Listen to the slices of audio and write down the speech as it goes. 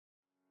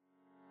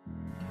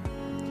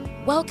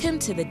Welcome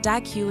to the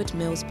Dag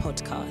Heward-Mills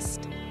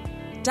podcast.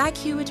 Dag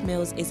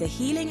Heward-Mills is a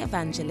healing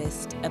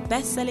evangelist, a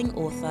best-selling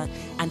author,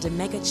 and a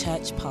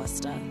mega-church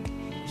pastor.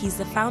 He's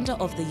the founder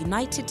of the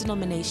United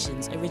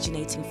Denominations,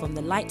 originating from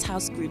the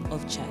Lighthouse Group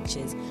of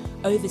churches,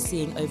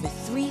 overseeing over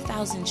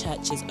 3,000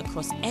 churches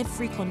across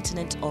every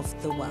continent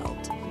of the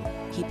world.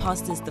 He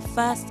pastors the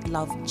First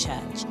Love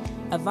Church,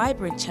 a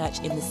vibrant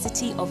church in the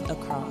city of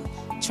Accra,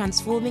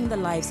 transforming the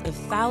lives of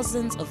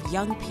thousands of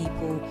young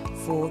people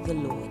for the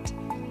Lord.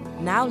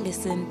 Now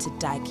listen to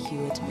Dag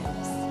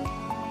Heward-Mills.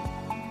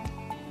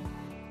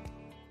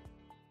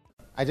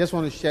 I just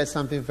want to share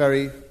something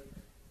very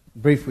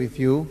brief with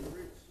you.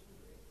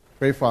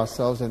 Pray for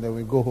ourselves and then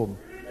we go home.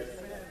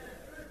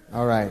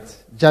 All right.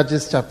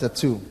 Judges chapter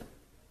 2.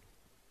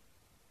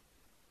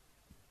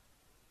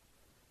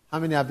 How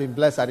many have been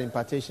blessed at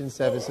impartation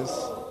services?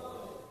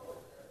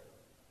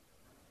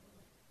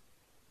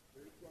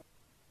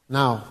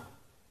 Now,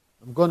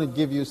 I'm going to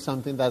give you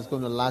something that's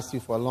going to last you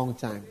for a long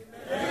time.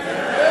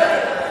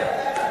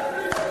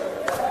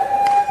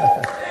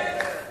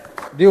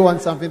 Do you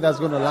want something that's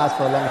going to last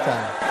for a long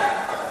time?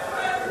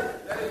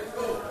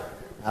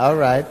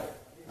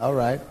 All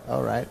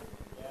right.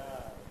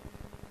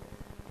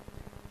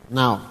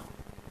 Now,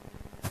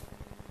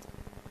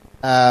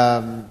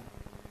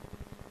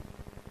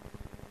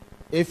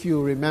 if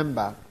you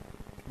remember,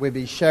 we've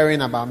been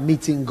sharing about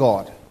meeting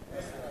God,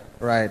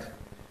 right?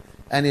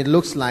 And it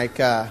looks like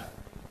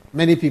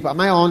many people. Am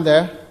I on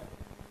there?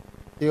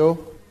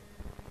 You?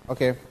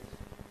 Okay.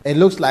 It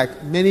looks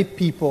like many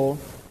people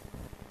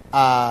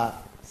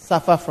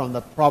suffer from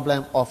the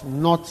problem of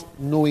not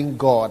knowing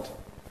God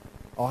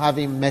or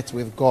having met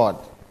with God.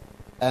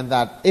 And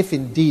that if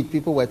indeed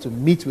people were to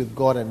meet with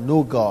God and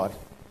know God,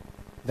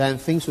 then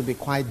things would be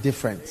quite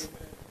different.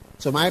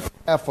 So my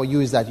prayer for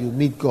you is that you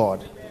meet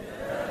God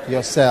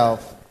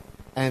yourself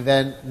and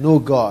then know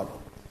God.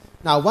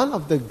 Now, one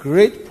of the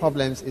great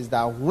problems is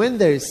that when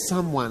there is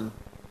someone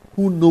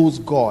who knows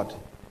God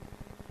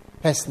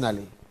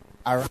personally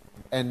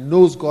and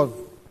knows God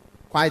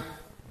quite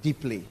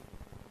deeply,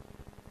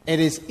 it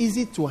is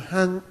easy to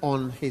hang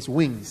on his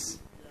wings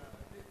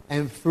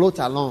and float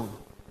along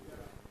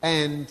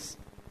and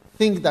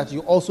think that you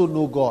also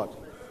know God.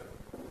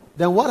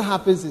 Then what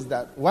happens is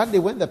that one day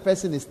when the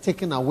person is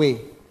taken away,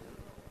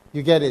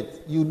 you get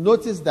it, you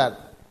notice that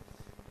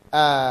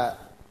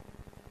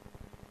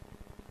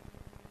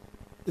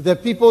the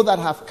people that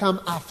have come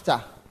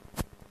after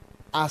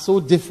are so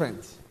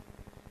different.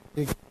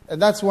 And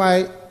that's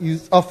why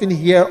you often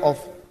hear of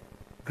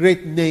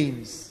great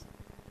names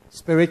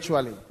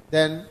spiritually.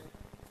 Then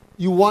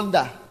you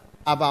wonder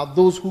about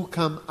those who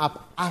come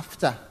up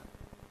after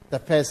the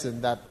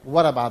person, that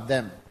what about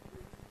them?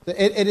 So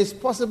it is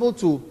possible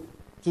to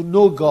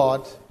know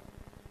God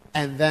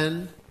and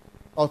then,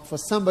 or for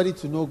somebody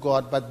to know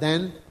God, but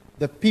then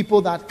the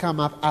people that come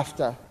up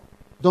after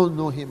don't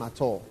know him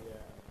at all.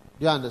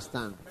 Do you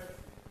understand?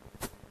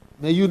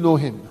 May you know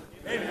him.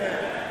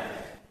 Amen.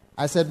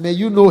 I said, may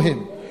you know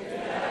him.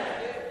 Amen.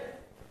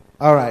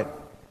 All right.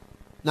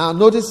 Now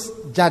notice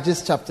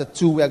Judges chapter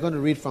 2. We are going to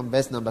read from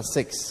verse number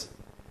 6.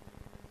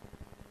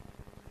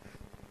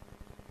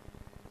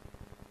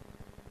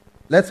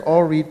 Let's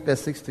all read verse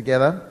 6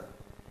 together.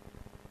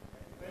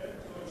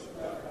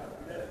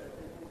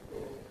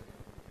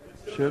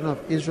 Children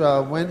of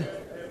Israel, when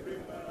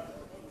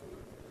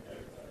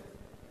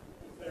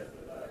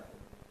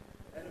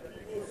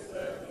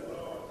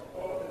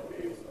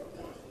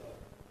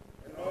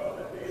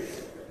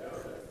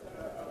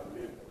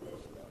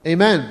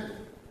Amen.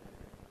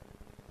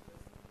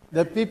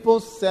 The people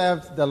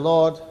served the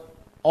Lord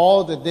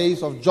all the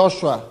days of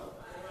Joshua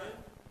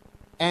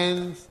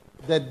and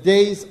the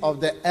days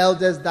of the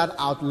elders that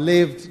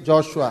outlived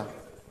Joshua.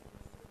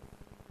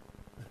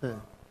 So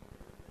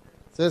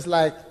it's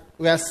like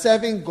we are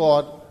serving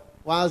God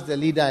whilst the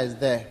leader is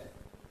there.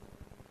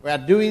 We are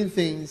doing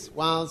things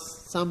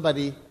whilst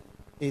somebody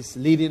is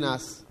leading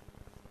us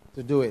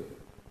to do it.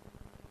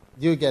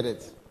 Do you get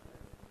it?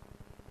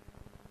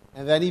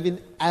 And then even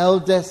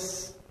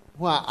elders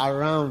who are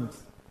around,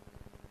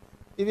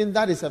 even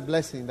that is a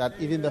blessing, that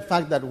even the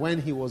fact that when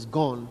he was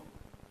gone,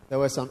 there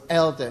were some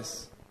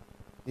elders,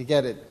 you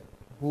get it,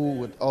 who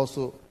would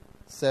also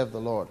serve the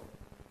Lord.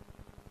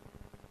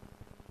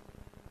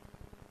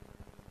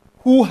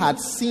 Who had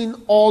seen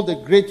all the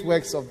great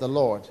works of the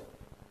Lord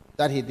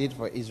that he did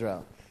for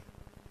Israel.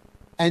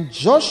 And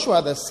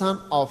Joshua the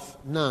son of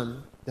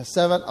Nun, the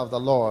servant of the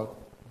Lord,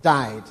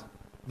 died,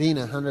 being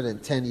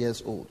 110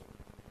 years old.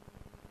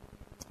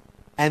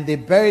 And they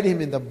buried him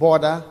in the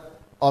border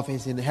of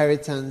his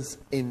inheritance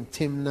in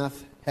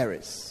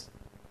Timnath-Heres,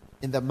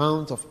 in the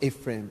mount of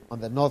Ephraim, on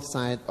the north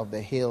side of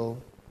the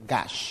hill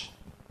Gash.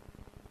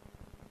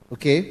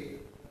 Okay?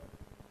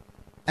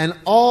 And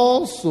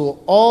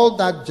also all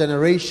that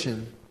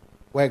generation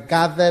were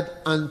gathered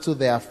unto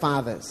their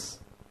fathers.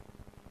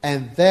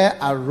 And there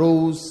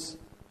arose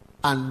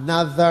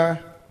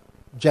another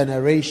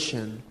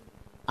generation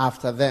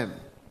after them,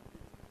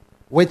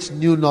 which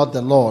knew not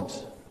the Lord,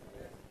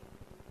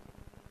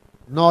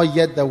 nor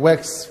yet the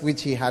works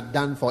which he had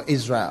done for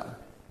Israel.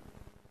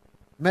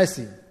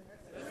 Mercy.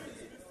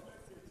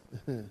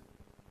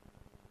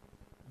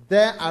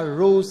 There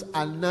arose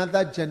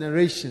another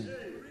generation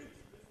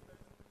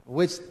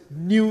which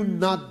knew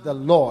not the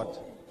Lord.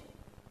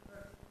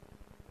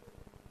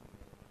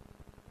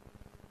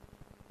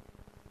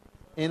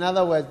 In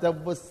other words, there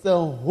was a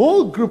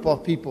whole group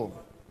of people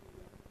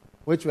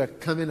which were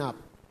coming up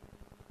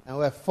and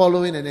were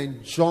following and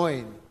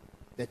enjoying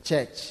the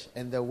church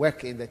and the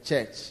work in the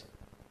church,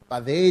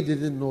 but they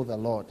didn't know the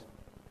Lord.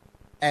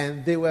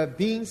 And they were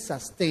being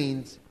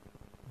sustained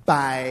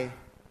by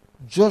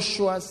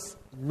Joshua's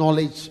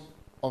knowledge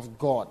of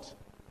God.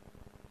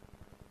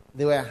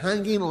 They were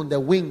hanging on the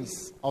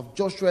wings of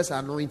Joshua's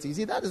anointing.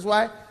 See, that is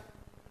why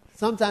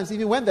sometimes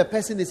even when the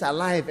person is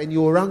alive and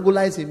you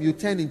orangulize him, you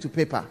turn into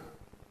paper.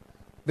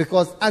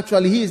 Because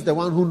actually he is the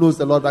one who knows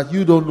the Lord, but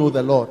you don't know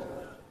the Lord.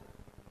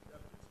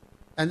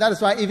 And that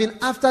is why even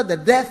after the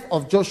death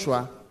of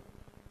Joshua,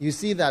 you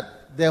see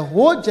that the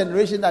whole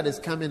generation that is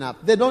coming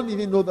up, they don't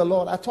even know the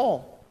Lord at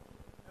all.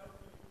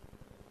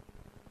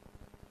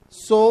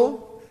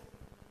 So,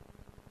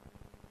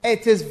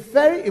 it is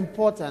very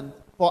important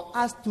for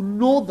us to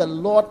know the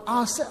Lord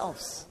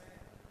ourselves.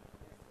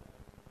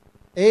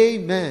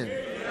 Amen.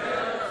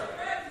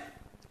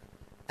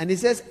 And he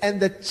says, and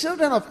the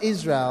children of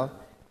Israel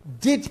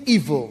did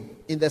evil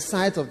in the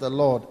sight of the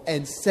Lord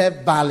and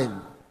served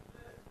Baalim.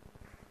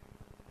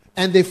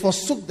 And they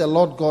forsook the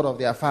Lord God of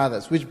their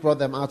fathers, which brought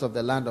them out of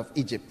the land of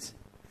Egypt,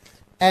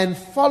 and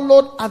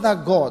followed other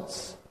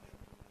gods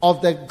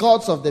of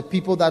the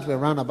people that were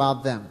round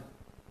about them,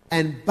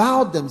 and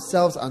bowed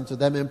themselves unto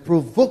them, and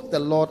provoked the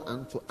Lord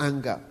unto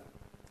anger.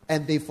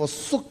 And they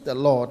forsook the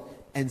Lord,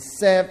 and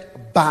served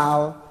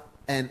Baal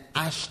and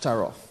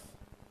Ashtaroth.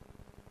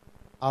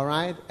 All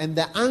right? And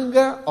the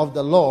anger of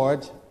the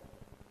Lord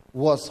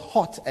was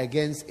hot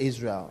against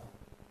Israel,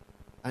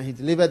 and he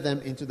delivered them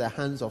into the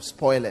hands of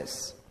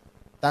spoilers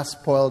that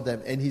spoiled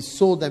them, and he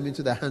sold them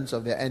into the hands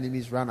of their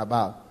enemies round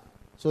about,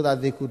 so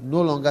that they could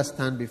no longer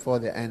stand before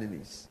their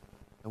enemies.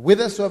 And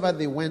whithersoever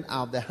they went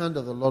out, the hand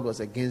of the Lord was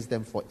against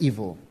them for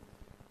evil,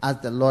 as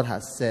the Lord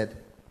has said,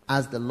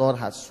 as the Lord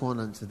had sworn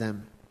unto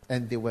them,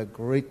 and they were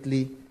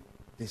greatly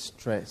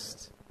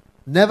distressed.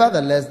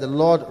 Nevertheless, the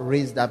Lord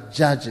raised up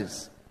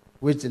judges,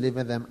 which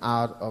delivered them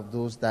out of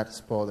those that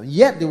spoiled them.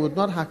 Yet they would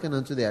not hearken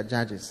unto their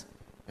judges,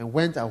 and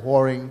went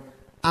a-whoring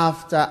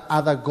after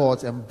other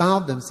gods, and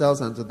bowed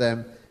themselves unto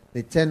them.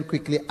 They turned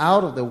quickly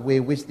out of the way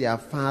which their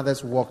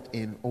fathers walked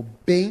in,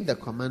 obeying the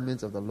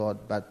commandments of the Lord,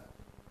 but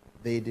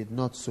they did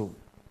not so.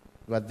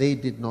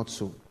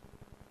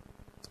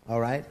 All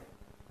right?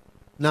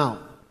 Now,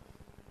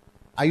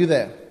 are you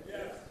there?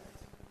 Yes.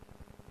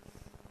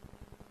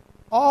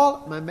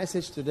 All my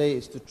message today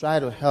is to try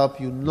to help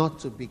you not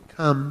to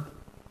become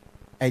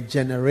a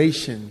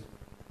generation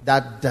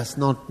that does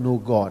not know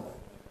God.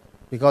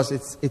 Because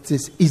it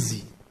is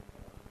easy.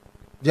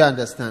 Do you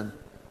understand?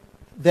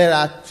 There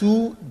are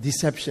two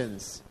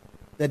deceptions.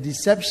 The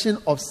deception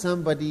of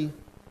somebody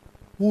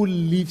who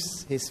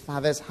leaves his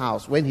father's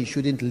house when he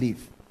shouldn't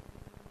leave.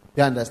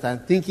 Do you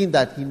understand? Thinking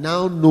that he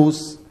now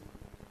knows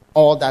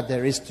all that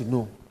there is to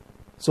know.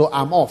 So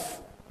I'm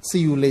off. See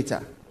you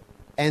later.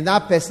 And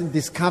that person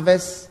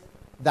discovers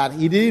that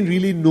he didn't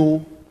really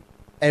know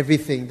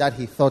everything that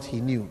he thought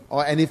he knew.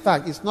 And in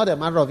fact, it's not a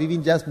matter of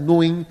even just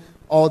knowing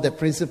all the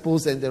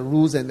principles and the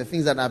rules and the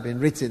things that have been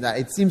written. That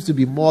it seems to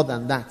be more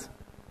than that.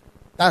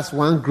 That's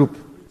one group.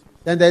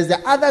 Then there's the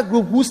other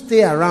group who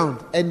stay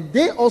around, and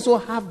they also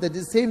have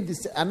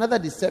another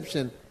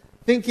deception,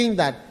 thinking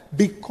that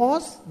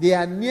because they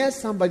are near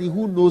somebody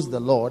who knows the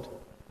Lord,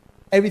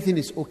 everything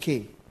is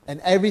okay,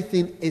 and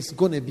everything is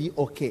going to be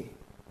okay.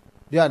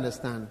 Do you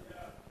understand?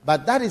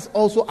 But that is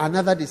also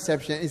another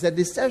deception. It's a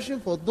deception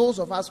for those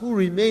of us who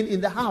remain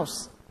in the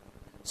house.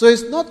 So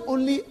it's not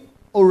only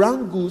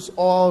orangus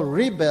or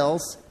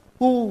rebels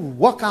who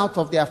walk out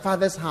of their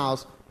father's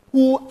house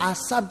who are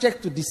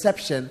subject to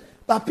deception,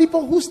 but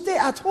people who stay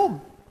at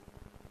home.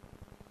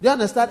 Do you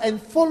understand?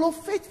 And follow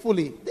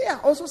faithfully. They are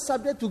also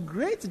subject to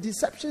great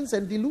deceptions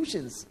and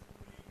delusions.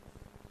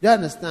 Do you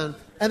understand?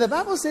 And the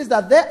Bible says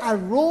that there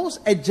arose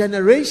a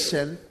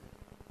generation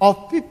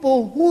of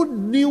people who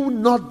knew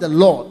not the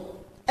Lord.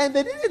 And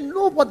they didn't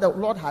know what the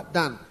Lord had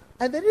done.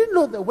 And they didn't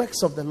know the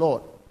works of the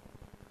Lord.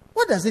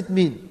 What does it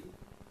mean?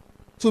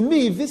 To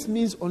me, this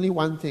means only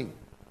one thing.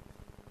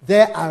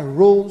 There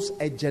arose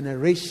a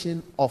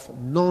generation of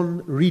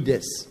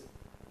non-readers.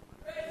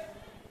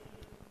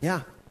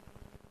 Yeah.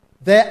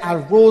 There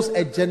arose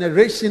a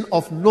generation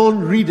of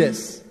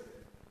non-readers.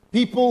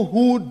 People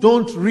who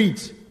don't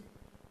read.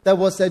 There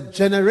was a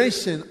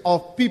generation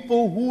of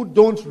people who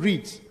don't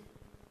read.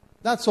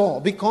 That's all.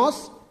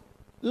 Because,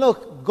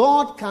 look,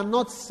 God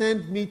cannot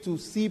send me to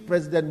see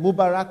President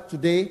Mubarak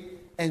today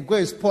and go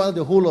and spoil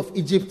the whole of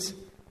Egypt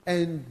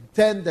and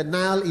turn the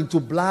Nile into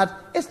blood.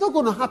 It's not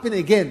going to happen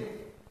again.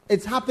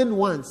 It's happened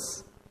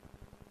once.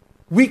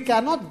 We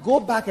cannot go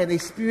back and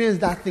experience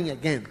that thing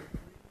again.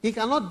 He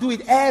cannot do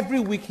it every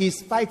week.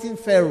 He's fighting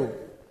Pharaoh.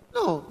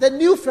 No, the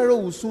new Pharaoh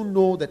will soon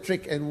know the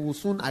trick and will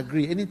soon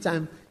agree.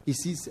 Anytime he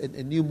sees a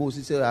new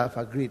Moses, he says, I've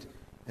agreed.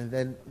 And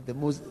then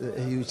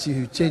he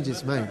will change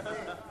his mind.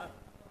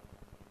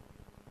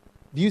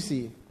 Do you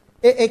see?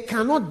 It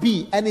cannot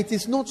be, and it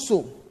is not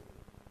so.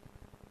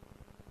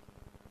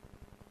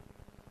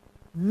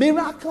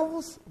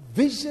 Miracles,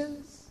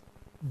 visions,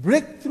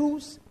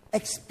 breakthroughs,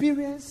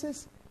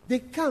 experiences, they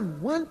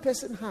come. One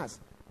person has.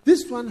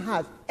 This one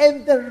has.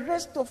 And the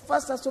rest of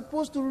us are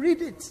supposed to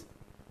read it.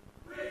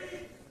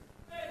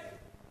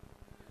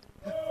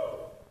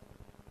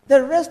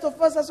 The rest of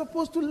us are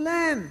supposed to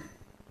learn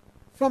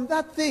from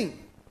that thing.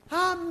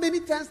 How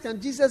many times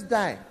can Jesus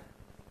die?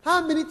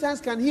 How many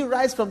times can he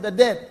rise from the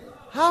dead?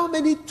 How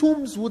many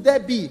tombs would there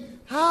be?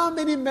 How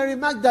many Mary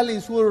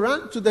Magdalenes will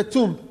run to the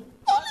tomb?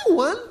 Only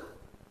one.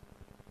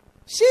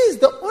 She is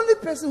the only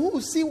person who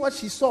will see what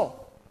she saw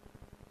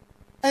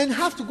and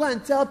have to go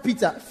and tell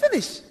Peter,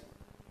 finish.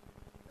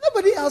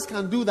 Nobody else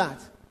can do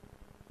that.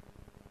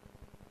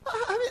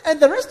 And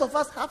the rest of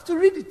us have to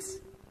read it.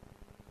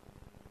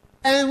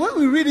 And when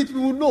we read it, we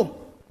will know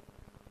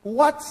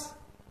what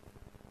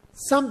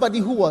somebody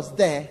who was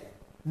there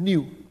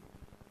knew.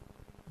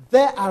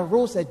 There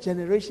arose a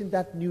generation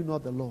that knew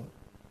not the Lord.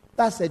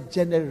 That's a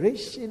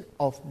generation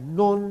of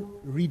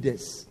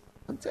non-readers.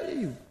 I'm telling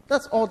you,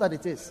 that's all that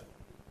it is.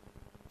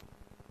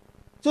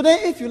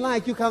 Today, if you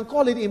like, you can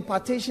call it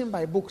impartation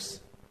by books.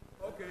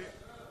 Okay.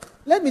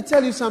 Let me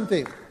tell you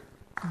something.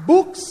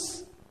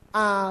 Books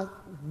are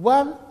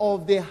one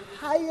of the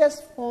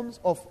highest forms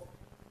of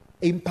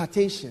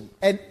impartation.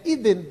 And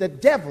even the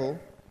devil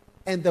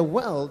and the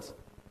world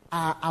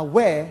are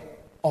aware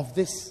of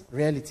this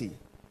reality.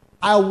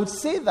 I would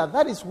say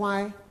that is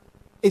why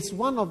it's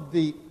one of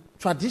the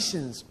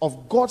traditions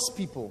of God's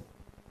people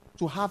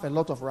to have a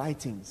lot of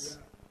writings.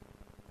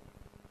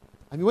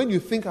 I mean, when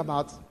you think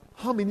about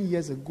how many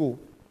years ago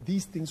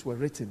these things were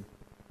written,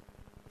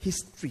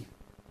 history,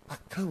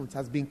 account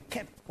has been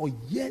kept for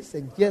years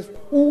and years.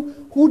 Who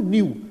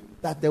knew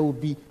that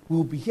we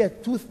will be here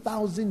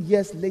 2,000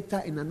 years later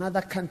in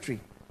another country,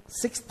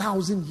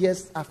 6,000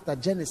 years after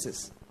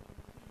Genesis,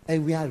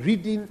 and we are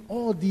reading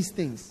all these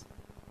things?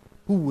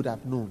 Who would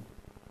have known?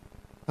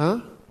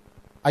 Huh?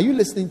 Are you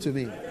listening to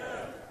me?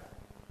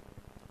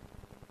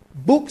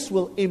 Books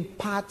will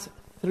impart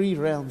 3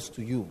 realms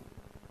to you.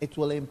 It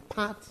will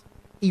impart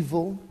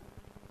evil,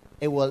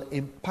 it will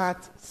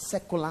impart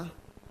secular,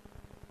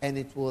 and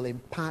it will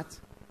impart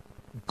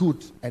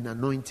good and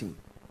anointing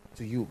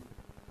to you.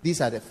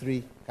 These are the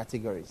 3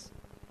 categories.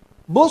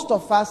 Most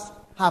of us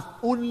have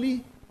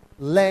only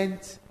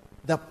learned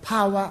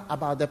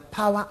about the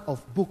power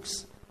of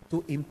books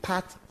to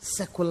impart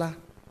secular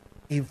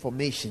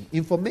information.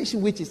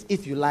 Information which is,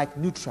 if you like,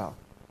 neutral,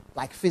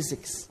 like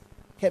physics,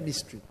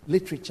 chemistry,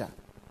 literature,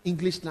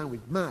 English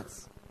language,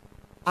 maths,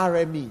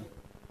 RME,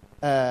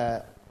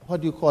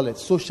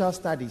 social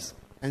studies,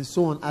 and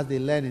so on, as they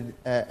learn in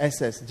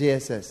SS,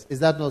 JSS. Is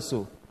that not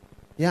so?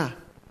 Yeah.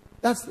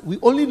 We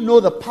only know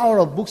the power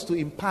of books to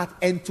impart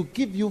and to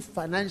give you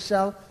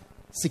financial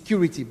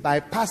security.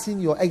 By passing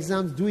your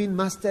exams, doing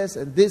masters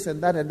and this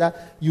and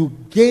that, you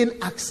gain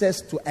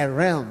access to a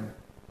realm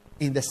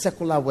in the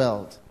secular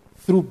world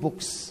through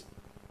books.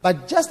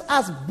 But just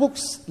as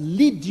books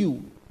lead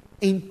you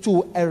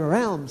into a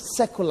realm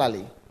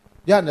secularly,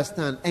 you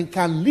understand, and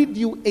can lead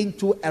you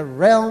into a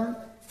realm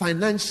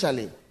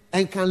financially,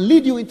 and can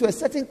lead you into a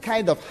certain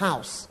kind of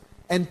house,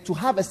 and to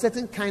have a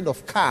certain kind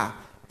of car,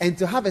 and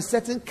to have a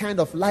certain kind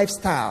of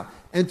lifestyle,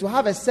 and to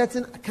have a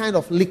certain kind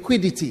of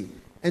liquidity,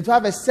 and to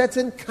have a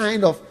certain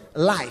kind of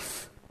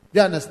life.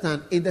 You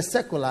understand? In the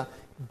secular,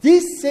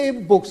 these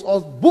same books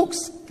or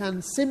books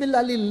can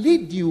similarly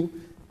lead you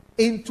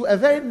into a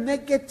very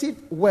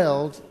negative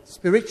world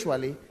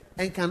spiritually,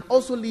 and can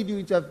also lead you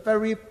into a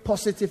very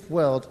positive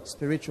world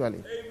spiritually.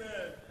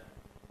 Amen.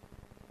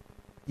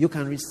 You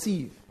can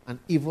receive an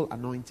evil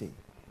anointing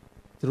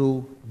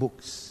through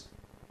books.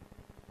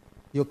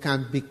 You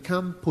can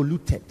become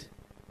polluted.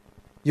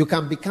 You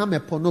can become a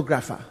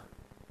pornographer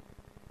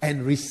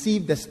and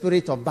receive the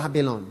spirit of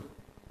Babylon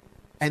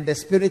and the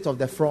spirit of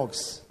the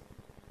frogs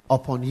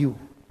upon you.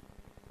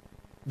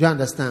 Do you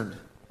understand?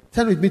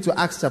 Turn with me to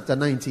Acts chapter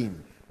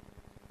 19.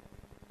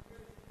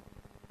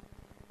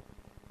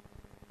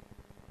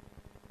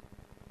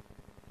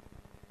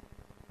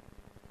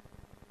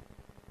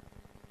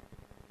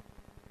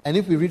 And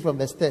if we read from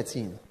verse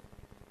 13,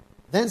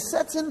 then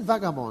certain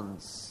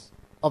vagabonds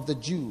of the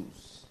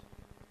Jews,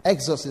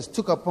 exorcists,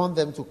 took upon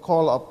them to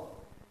call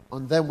up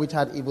on them which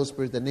had evil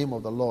spirits the name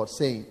of the Lord,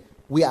 saying,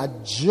 we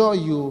adjure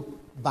you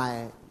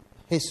by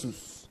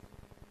Jesus,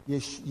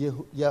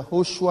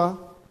 Yehoshua,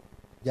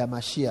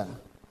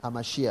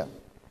 Hamashiach,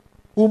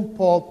 whom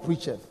Paul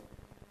preacheth.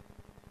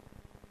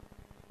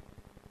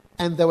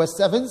 And there were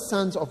 7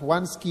 sons of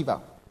one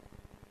Sceva,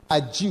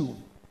 a Jew,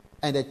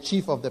 and a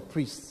chief of the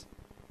priests,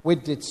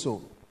 which did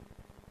so.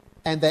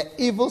 And the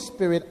evil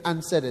spirit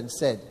answered and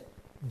said,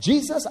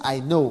 Jesus I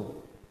know,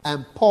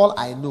 and Paul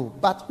I know,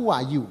 but who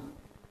are you?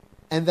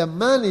 And the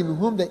man in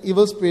whom the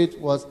evil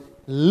spirit was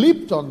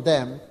leaped on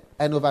them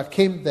and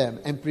overcame them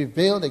and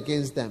prevailed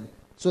against them,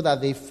 so that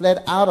they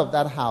fled out of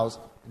that house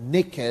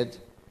naked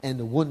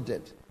and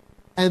wounded.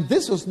 And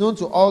this was known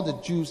to all the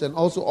Jews and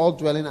also all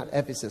dwelling at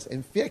Ephesus.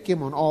 And fear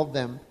came on all of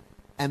them,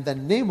 and the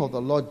name of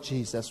the Lord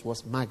Jesus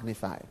was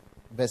magnified.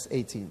 Verse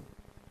 18.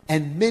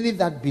 And many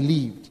that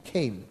believed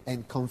came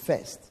and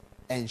confessed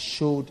and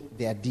showed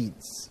their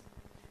deeds.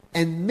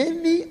 And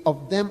many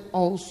of them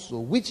also,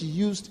 which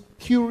used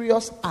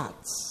curious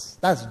arts,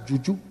 that's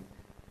juju,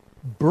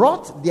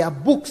 brought their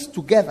books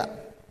together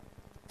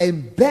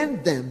and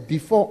burned them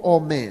before all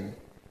men.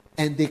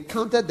 And they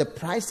counted the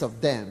price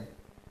of them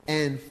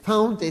and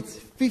found it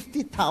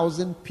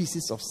 50,000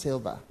 pieces of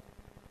silver.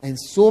 And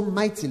so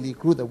mightily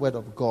grew the word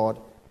of God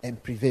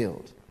and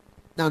prevailed.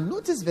 Now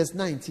notice verse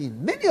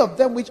 19. Many of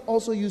them which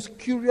also used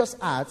curious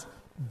arts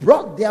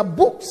brought their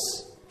books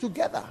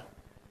together.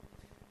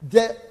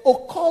 The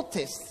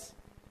occultists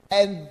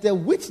and the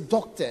witch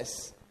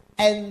doctors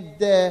and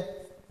the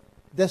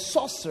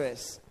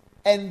sorcerers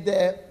and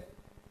the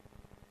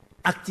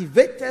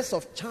activators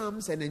of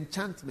charms and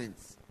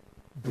enchantments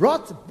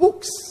brought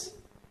books.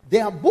 They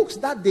are books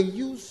that they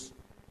use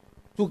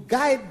to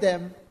guide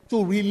them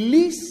to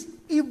release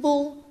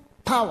evil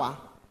power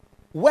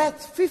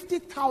worth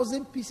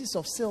 50,000 pieces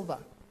of silver.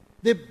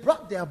 They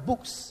brought their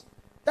books.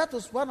 That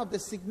was one of the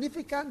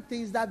significant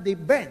things that they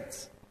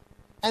burnt.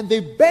 And they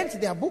burnt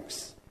their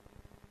books.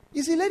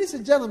 You see, ladies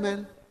and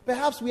gentlemen,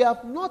 perhaps we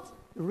have not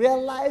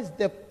realized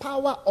the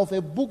power of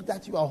a book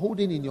that you are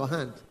holding in your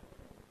hand.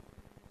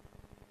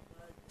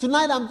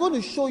 Tonight I'm going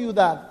to show you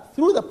that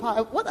through the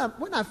power.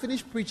 When I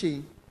finish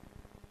preaching,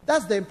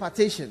 that's the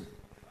impartation.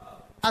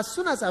 As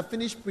soon as I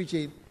finish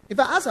preaching,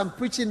 as I'm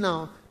preaching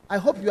now, I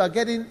hope you are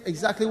getting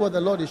exactly what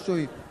the Lord is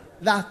showing.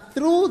 That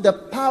through the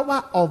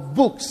power of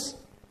books,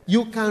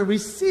 you can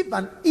receive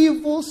an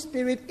evil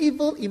spirit,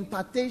 evil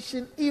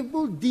impartation,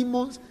 evil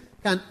demons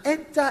can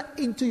enter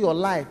into your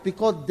life,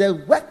 because the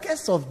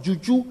workers of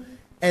juju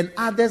and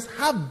others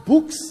have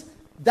books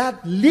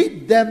that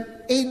lead them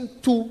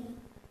into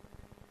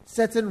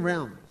certain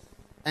realms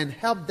and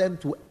help them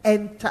to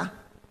enter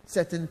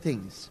certain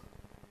things.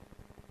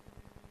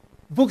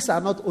 Books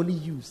are not only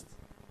used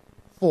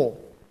for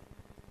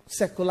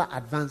secular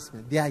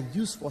advancement, they are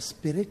used for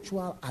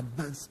spiritual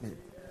advancement.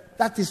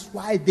 That is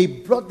why they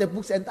brought the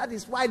books, and that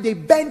is why they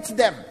burnt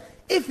them.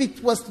 If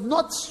it was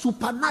not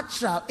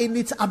supernatural in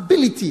its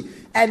ability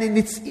and in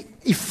its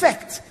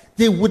effect,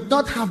 they would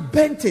not have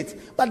burnt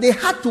it. But they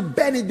had to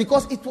burn it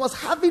because it was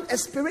having a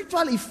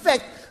spiritual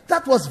effect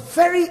that was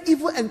very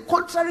evil and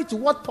contrary to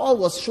what Paul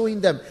was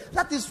showing them.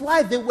 That is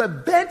why they were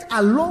burnt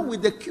along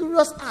with the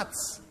curious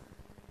arts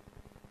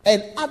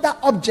and other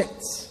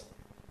objects.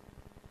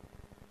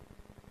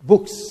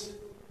 Books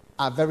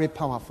are very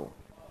powerful.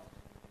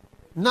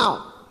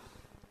 Now,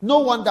 no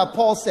wonder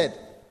Paul said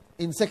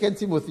in 2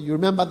 Timothy, you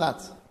remember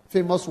that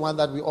famous one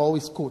that we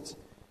always quote.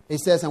 He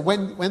says, and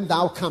when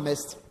thou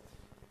comest,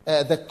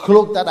 the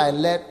cloak that I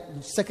left,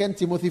 2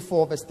 Timothy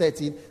 4 verse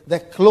 13, the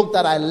cloak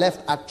that I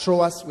left at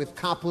Troas with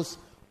Carpus,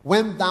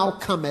 when thou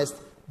comest,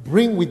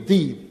 bring with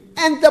thee,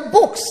 and the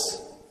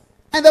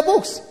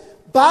books,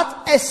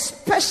 but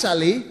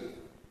especially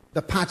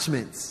the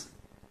parchments.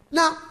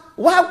 Now,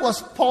 why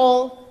was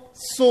Paul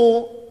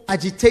so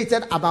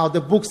agitated about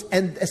the books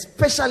and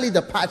especially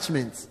the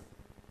parchments?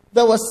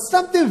 There was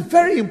something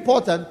very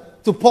important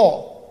to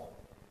Paul.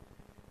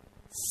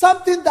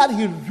 Something that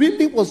he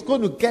really was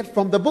going to get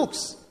from the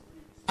books.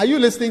 Are you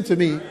listening to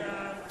me?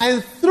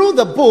 And through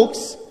the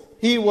books,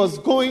 he was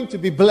going to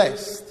be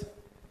blessed.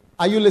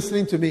 Are you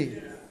listening to me?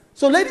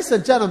 So, ladies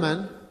and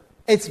gentlemen,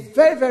 it's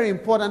very, very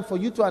important for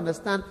you to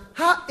understand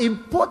how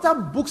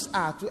important books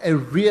are to a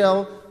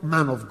real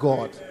man of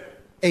God.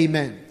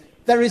 Amen.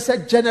 There is a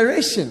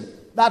generation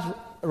that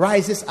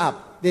rises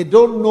up. They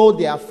don't know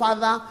their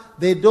father.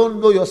 They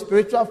don't know your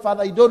spiritual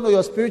father. You don't know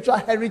your spiritual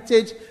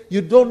heritage. You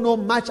don't know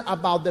much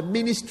about the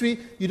ministry.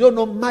 You don't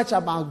know much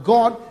about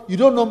God. You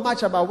don't know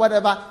much about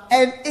whatever.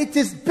 And it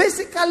is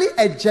basically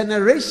a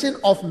generation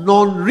of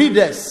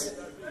non-readers.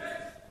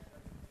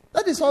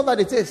 That is all that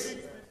it is.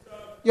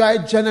 You are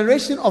a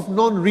generation of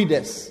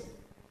non-readers.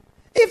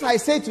 If I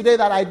say today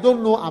that I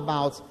don't know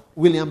about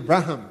William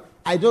Branham,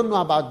 I don't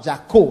know about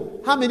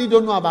Jaco. How many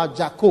don't know about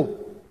Jaco?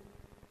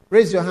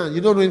 Raise your hand.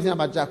 You don't know anything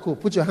about Jaco.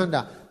 Put your hand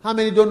up. How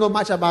many don't know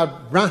much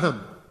about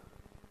Branham?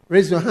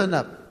 Raise your hand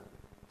up.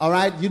 All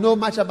right. You know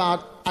much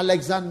about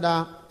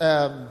Alexander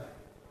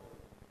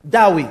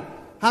Dowie.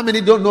 How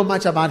many don't know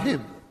much about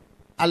him?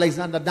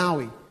 Alexander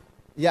Dowie.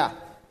 Yeah.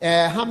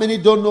 How many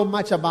don't know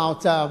much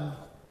about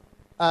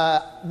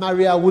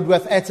Maria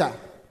Woodworth-Etter?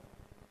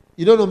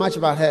 You don't know much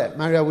about her.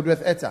 Maria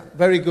Woodworth-Etter.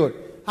 Very good.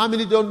 How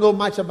many don't know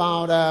much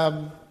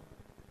about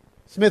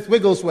Smith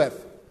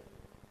Wigglesworth?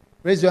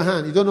 Raise your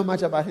hand. You don't know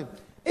much about him.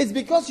 It's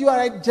because you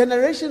are a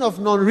generation of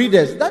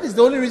non-readers. That is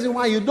the only reason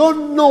why you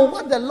don't know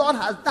what the Lord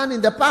has done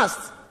in the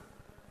past.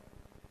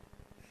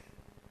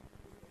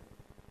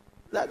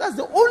 That's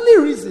the only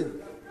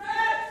reason.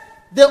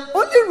 The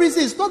only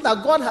reason is not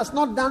that God has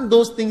not done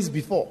those things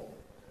before.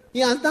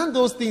 He has done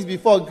those things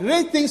before.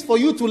 Great things for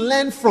you to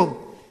learn from.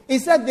 He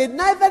said they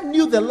neither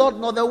knew the Lord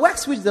nor the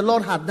works which the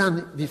Lord had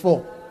done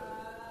before.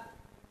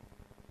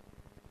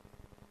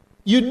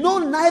 You know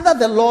neither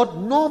the Lord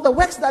nor the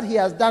works that he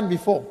has done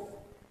before.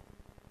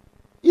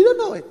 You don't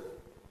know it.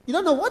 You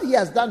don't know what he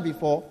has done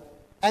before,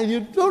 and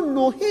you don't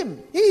know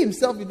him. He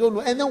himself you don't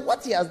know. And then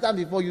what he has done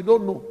before you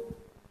don't know.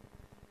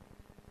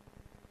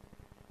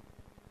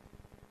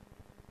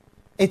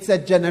 It's a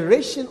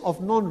generation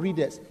of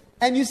non-readers.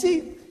 And you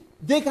see,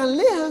 they can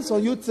lay hands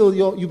on you till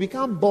you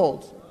become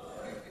bald.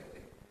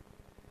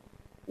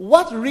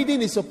 What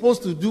reading is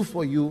supposed to do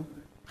for you,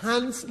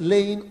 hands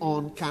laying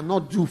on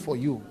cannot do for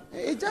you.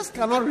 It just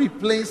cannot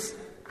replace.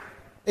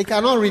 It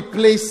cannot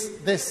replace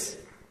this.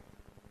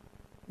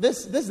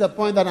 This is the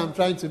point that I'm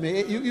trying to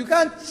make. You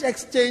can't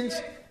exchange.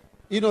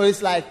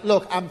 It's like,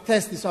 look, I'm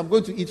thirsty, so I'm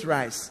going to eat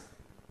rice.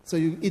 So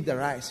you eat the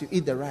rice, you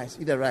eat the rice,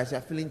 eat the rice. You're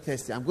feeling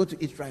thirsty. I'm going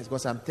to eat rice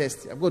because I'm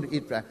thirsty. I'm going to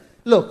eat rice.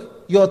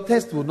 Look, your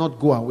thirst will not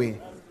go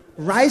away.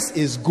 Rice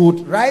is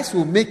good. Rice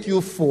will make you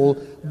full.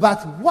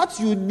 But what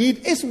you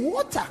need is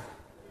water.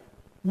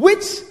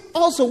 Which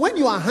also, when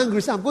you are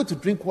hungry, say, I'm going to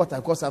drink water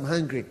because I'm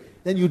hungry.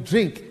 Then you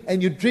drink,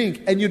 and you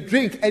drink, and you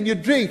drink, and you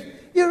drink.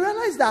 You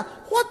realize that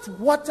what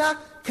water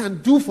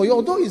can do for you,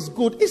 although it's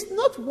good, it's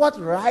not what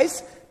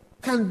rice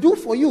can do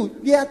for you.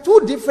 They are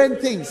two different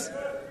things.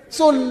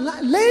 So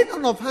laying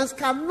on of hands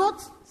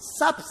cannot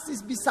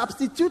be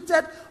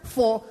substituted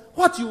for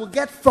what you will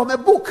get from a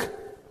book.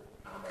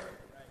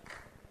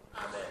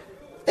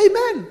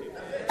 Amen.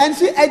 And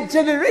see, a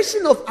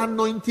generation of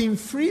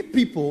anointing-free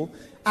people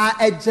are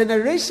a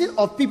generation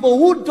of people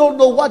who don't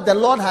know what the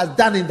Lord has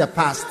done in the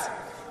past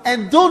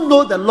and don't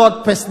know the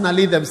Lord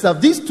personally themselves.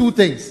 These two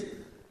things.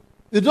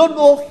 You don't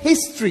know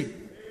history.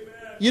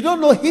 You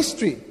don't know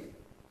history.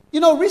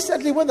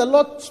 Recently when the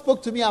Lord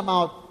spoke to me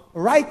about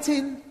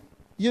writing,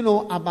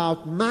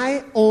 about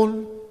my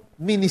own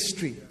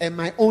ministry and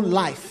my own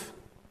life.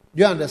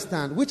 Do you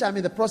understand? Which I'm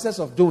in the process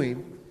of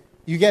doing.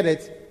 You get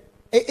it?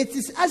 It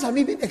is, as I'm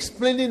even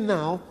explaining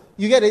now,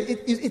 you get it?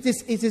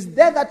 It is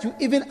there that you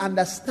even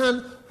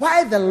understand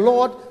why the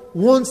Lord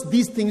wants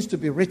these things to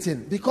be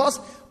written. Because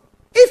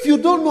if you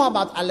don't know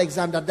about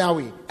Alexander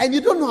Dowie, and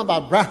you don't know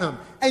about Braham,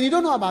 and you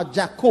don't know about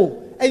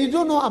Jacob, and you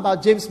don't know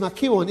about James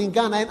McKeown in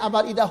Ghana, and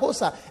about Ida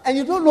Hosa, and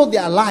you don't know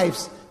their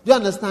lives, do you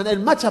understand?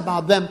 And much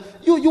about them,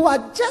 you are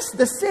just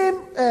the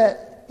same.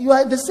 You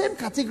are in the same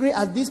category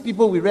as these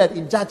people we read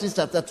in Judges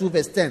chapter 2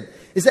 verse 10.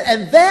 He said,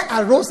 and there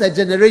arose a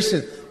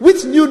generation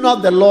which knew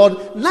not the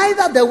Lord,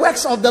 neither the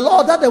works of the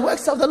Lord, that the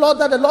works of the Lord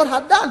that the Lord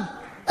had done.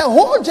 A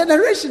whole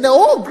generation, a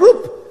whole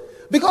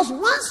group. Because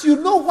once you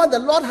know what the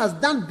Lord has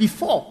done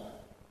before,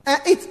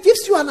 it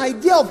gives you an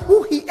idea of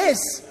who he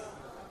is.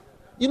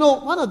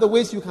 One of the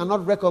ways you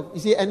cannot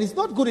recognize, and it's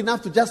not good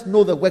enough to just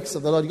know the works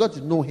of the Lord. You got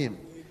to know him.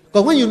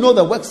 Because when you know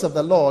the works of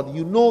the Lord,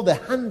 you know the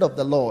hand of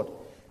the Lord.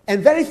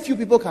 And very few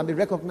people can be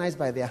recognized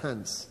by their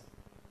hands.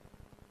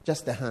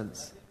 Just the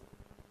hands.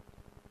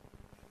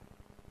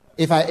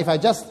 If I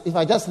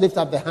just lift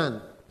up the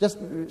hand, just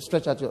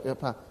stretch out your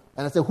palm,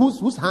 and I say,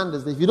 whose hand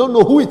is this? If you don't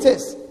know who it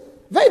is,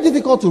 very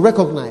difficult to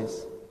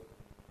recognize.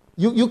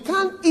 You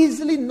can't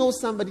easily know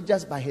somebody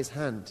just by his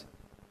hand.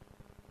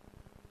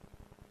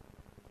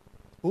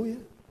 Oh yeah.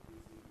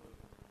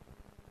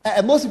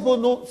 And most people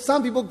know,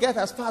 some people get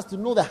as far as to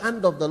know the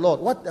hand of the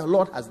Lord, what the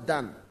Lord has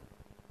done.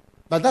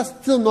 But that's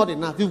still not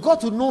enough. You've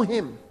got to know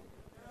him.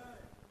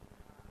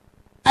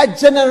 A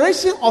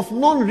generation of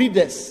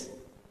non-readers.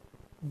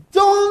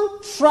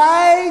 Don't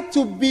try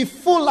to be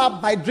full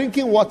up by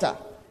drinking water.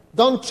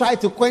 Don't try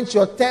to quench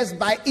your thirst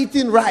by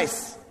eating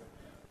rice.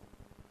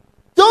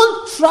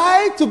 Don't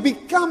try to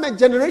become a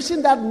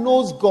generation that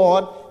knows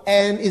God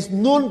and is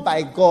known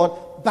by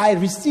God by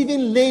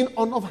receiving laying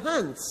on of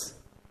hands.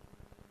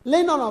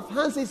 Laying on of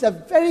hands is a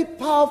very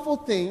powerful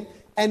thing.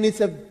 And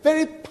it's a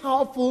very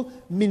powerful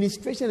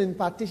ministration and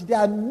impartation. There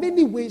are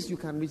many ways you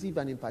can receive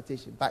an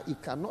impartation, but you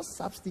cannot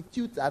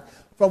substitute that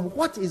from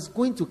what is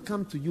going to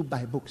come to you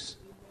by books.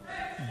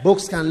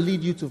 Books can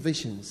lead you to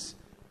visions.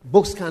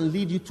 Books can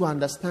lead you to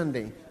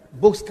understanding.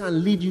 Books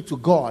can lead you to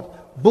God.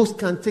 Books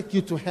can take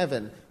you to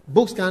heaven.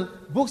 Books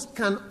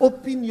can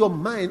open your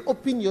mind,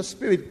 open your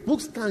spirit.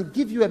 Books can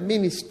give you a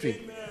ministry.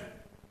 Amen.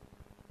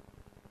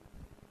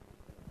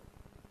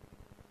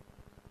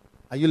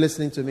 Are you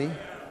listening to me?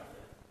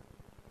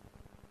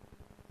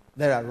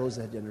 There arose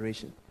a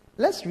generation.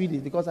 Let's read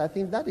it because I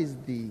think that is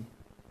the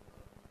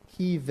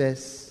key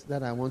verse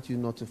that I want you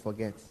not to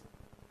forget.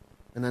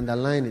 And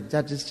underline it.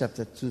 Judges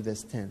chapter 2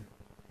 verse 10.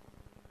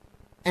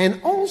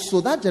 And also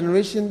that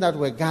generation that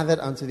were gathered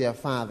unto their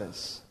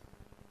fathers.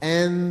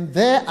 And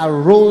there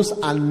arose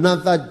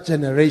another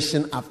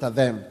generation after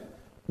them,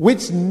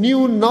 which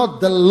knew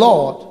not the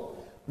Lord,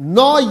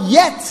 nor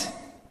yet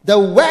the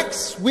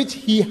works which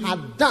he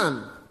had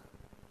done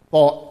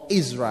for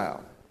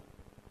Israel.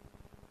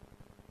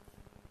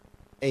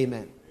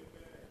 Amen.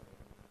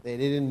 They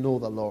didn't know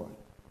the Lord.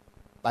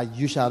 But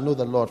you shall know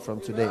the Lord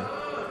from today.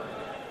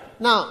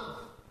 Now,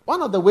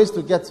 one of the ways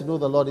to get to know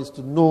the Lord is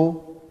to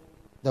know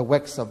the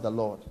works of the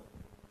Lord.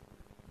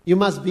 You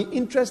must be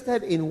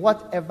interested in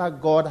whatever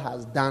God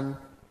has done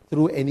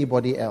through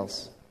anybody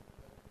else.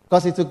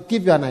 Because it will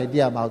give you an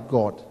idea about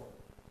God.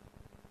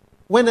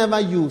 Whenever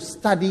you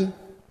study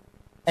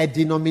a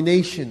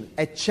denomination,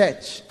 a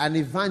church, an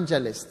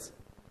evangelist,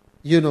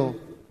 you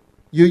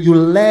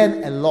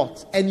learn a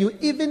lot. And you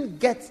even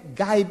get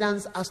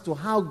guidance as to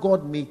how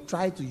God may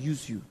try to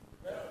use you.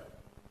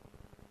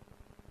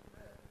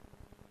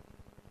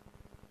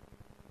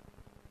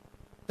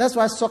 That's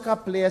why soccer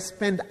players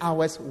spend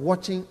hours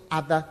watching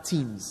other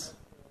teams.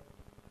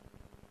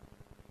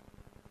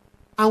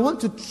 I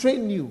want to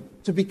train you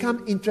to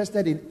become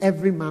interested in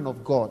every man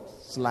of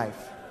God's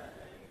life.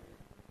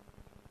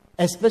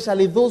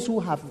 Especially those who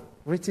have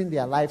written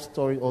their life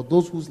story or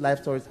those whose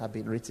life stories have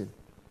been written.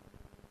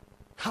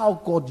 How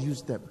God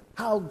used them,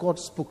 how God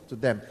spoke to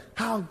them,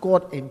 how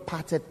God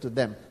imparted to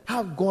them,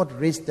 how God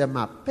raised them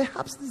up.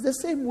 Perhaps it's the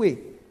same way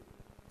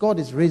God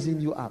is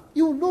raising you up.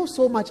 You know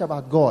so much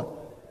about God.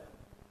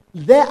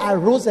 There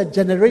arose a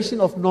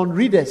generation of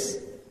non-readers.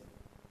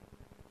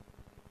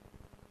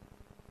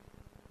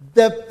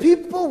 The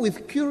people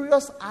with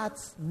curious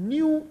hearts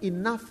knew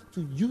enough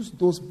to use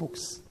those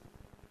books.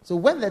 So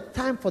when the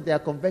time for their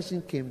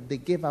conversion came, they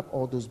gave up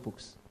all those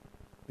books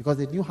because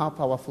they knew how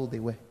powerful they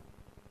were.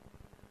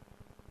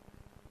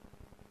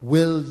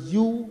 Will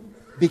you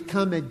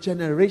become a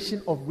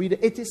generation of readers?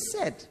 It is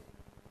said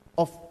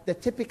of the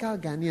typical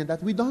Ghanaian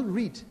that we don't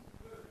read.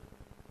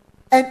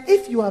 And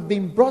if you have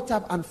been brought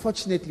up,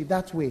 unfortunately,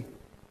 that way,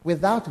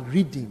 without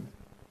reading,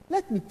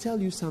 let me tell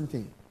you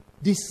something.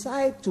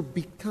 Decide to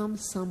become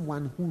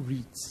someone who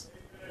reads.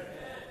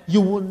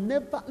 You will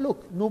never,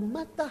 look, no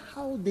matter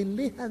how they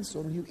lay hands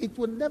on you, it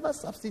will never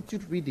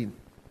substitute reading.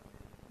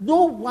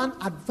 No one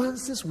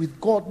advances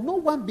with God. No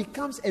one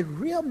becomes a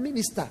real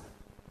minister.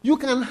 You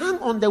can hang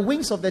on the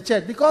wings of the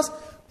church because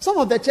some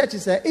of the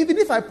churches say, even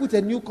if I put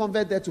a new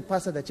convert there to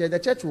pastor the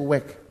church will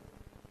work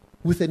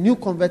with a new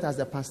convert as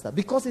the pastor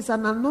because it's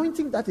an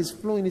anointing that is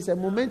flowing. It's a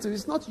momentum.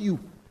 It's not you.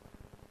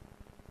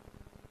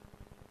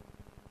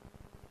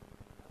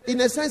 In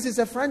a sense, it's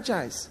a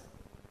franchise.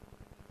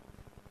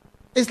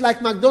 It's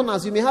like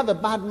McDonald's. You may have a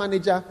bad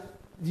manager.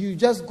 You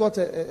just got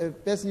a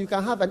person. You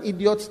can have an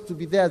idiot to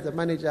be there as the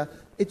manager.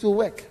 It will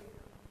work.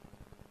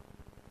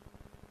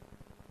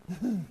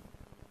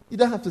 You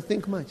don't have to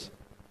think much.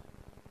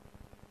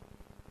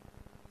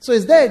 So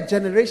is there a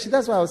generation?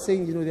 That's why I was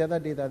saying, the other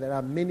day that there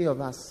are many of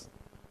us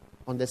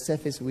on the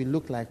surface, we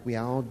look like we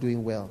are all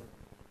doing well.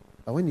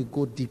 But when you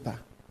go deeper,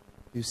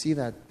 you see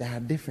that there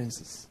are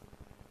differences.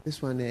 This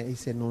one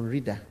is a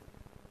non-reader.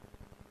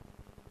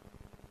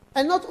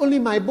 And not only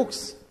my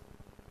books,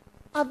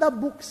 other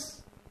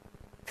books,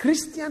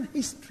 Christian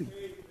history.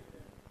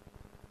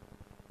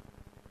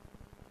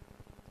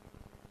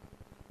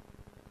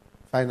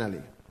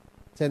 Finally,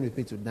 turn with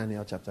me to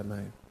Daniel chapter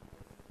 9.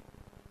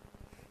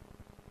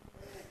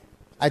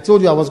 I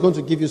told you I was going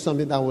to give you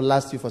something that will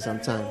last you for some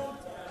time.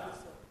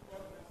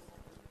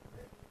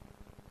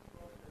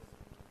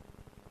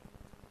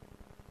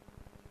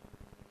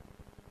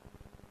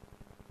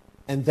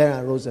 And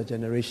there arose a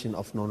generation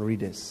of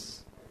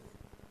non-readers.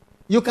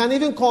 You can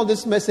even call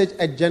this message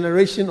a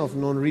generation of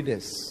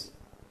non-readers.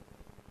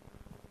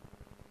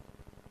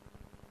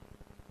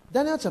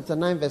 Daniel chapter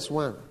 9 verse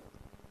 1.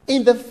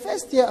 In the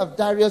first year of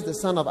Darius the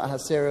son of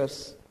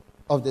Ahasuerus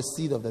of the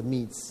seed of the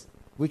Medes,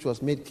 which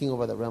was made king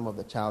over the realm of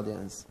the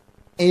Chaldeans,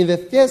 in the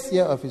first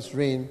year of his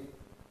reign,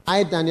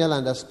 I, Daniel,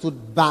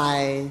 understood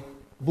by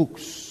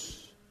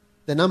books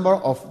the number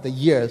of the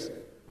years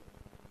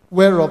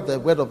whereof the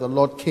word of the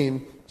Lord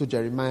came to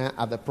Jeremiah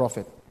the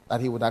prophet,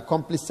 that he would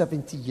accomplish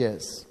 70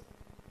 years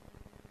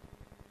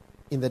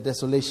in the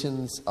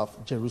desolations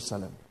of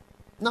Jerusalem.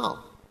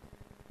 Now,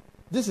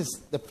 this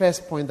is the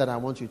first point that I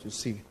want you to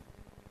see.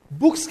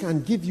 Books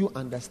can give you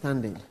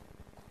understanding.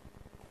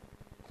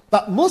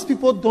 But most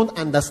people don't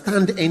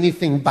understand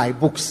anything by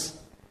books.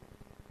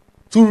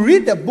 To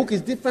read a book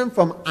is different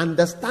from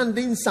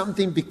understanding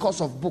something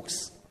because of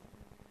books.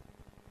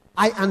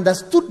 I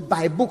understood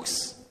by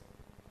books.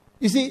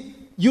 You see,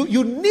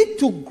 you need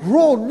to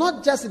grow,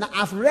 not just in,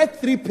 I've read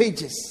 3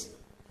 pages.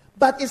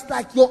 But it's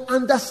like your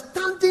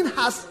understanding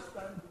has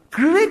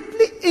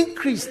greatly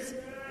increased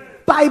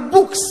by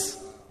books.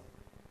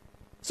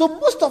 So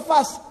most of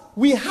us,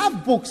 we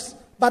have books,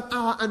 but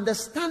our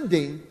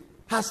understanding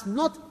has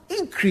not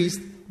increased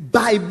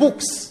by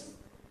books.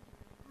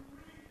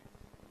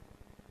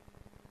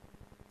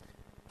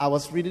 I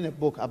was reading a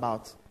book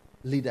about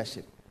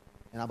leadership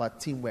and about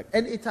teamwork,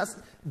 and it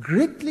has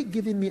greatly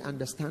given me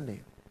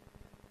understanding.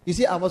 You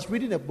see, I was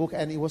reading a book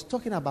and it was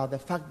talking about the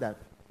fact that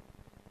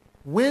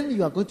when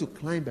you are going to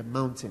climb a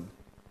mountain,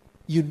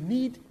 you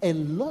need a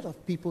lot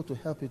of people to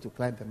help you to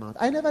climb the mountain.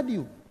 I never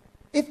knew.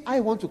 If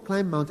I want to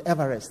climb Mount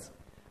Everest,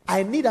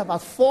 I need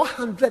about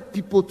 400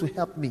 people to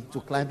help me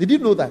to climb. Did you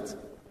know that?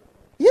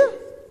 Yeah.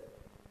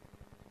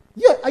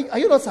 Are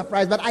you not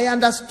surprised? But I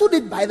understood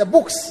it by the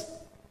books.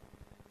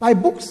 By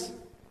books.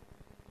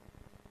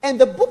 And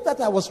the book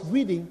that I was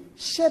reading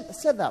said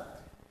that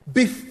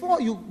before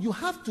you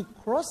have to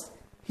cross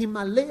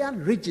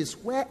Himalayan ridges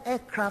where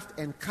aircraft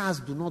and cars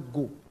do not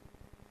go.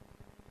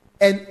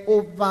 And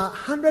over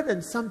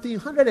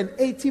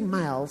 180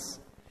 miles,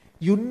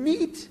 you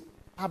need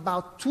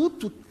about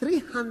 200 to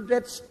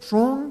 300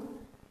 strong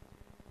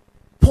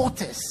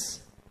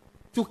porters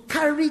to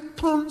carry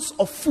tons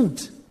of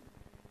food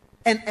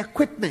and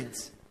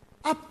equipment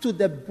up to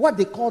what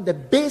they call the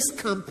base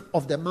camp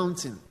of the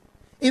mountain.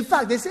 In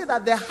fact, they say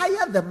that the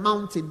higher the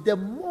mountain, the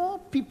more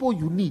people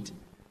you need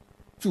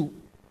to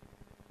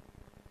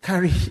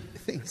carry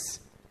things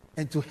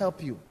and to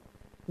help you.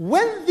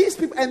 When these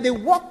people, and they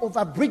walk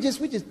over bridges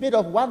which is made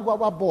of 1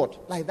 wawa board,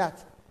 like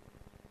that.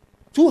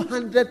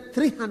 200,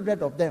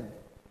 300 of them.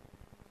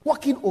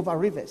 Walking over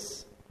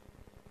rivers.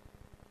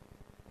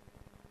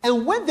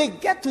 And when they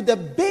get to the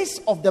base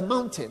of the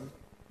mountain,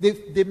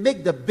 they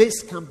make the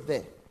base camp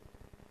there.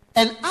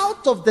 And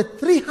out of the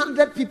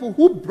 300 people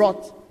who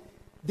brought,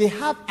 they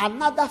have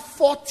another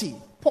 40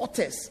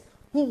 porters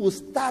who will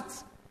start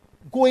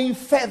going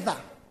further.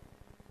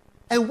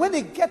 And when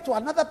they get to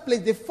another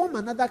place, they form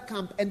another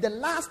camp. And the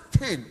last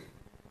 10,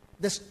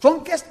 the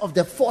strongest of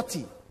the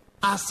 40,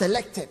 are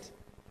selected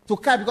to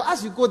carry. Because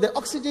as you go, the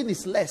oxygen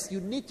is less.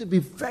 You need to be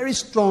very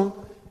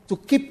strong to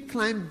keep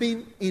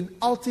climbing in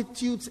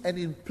altitudes and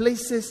in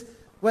places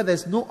where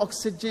there's no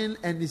oxygen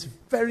and it's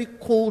very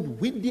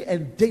cold, windy,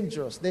 and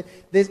dangerous.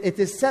 It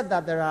is said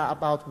that there are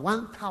about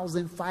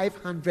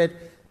 1,500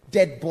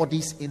 dead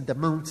bodies in the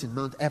mountain,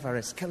 Mount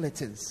Everest,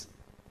 skeletons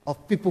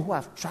of people who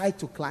have tried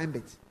to climb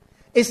it.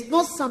 It's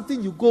not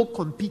something you go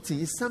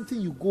competing. It's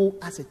something you go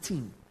as a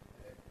team.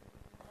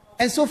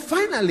 And so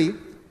finally,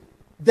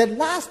 the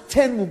last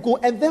 10 will go.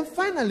 And then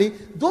finally,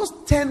 those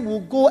 10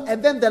 will go.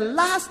 And then the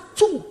last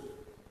 2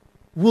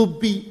 will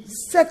be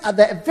set at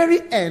the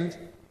very end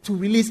to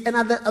release. And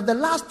at the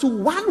last 2,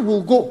 1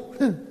 will go.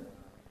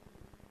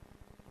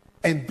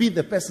 And be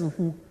the person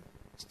who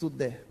stood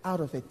there out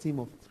of a team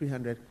of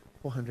 300,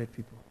 400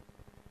 people.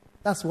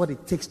 That's what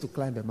it takes to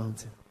climb a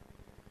mountain.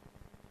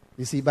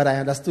 You see, but I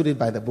understood it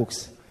by the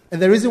books.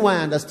 And the reason why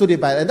I understood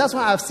it and that's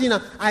why I've seen,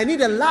 I need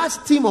a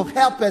large team of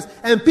helpers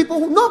and people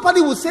who,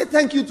 nobody will say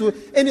thank you to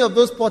any of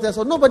those porters,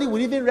 or nobody will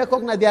even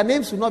recognize, their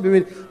names will not be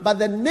read. But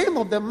the name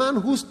of the man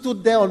who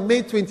stood there on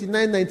May 29,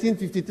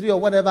 1953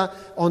 or whatever,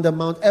 on the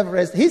Mount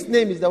Everest, his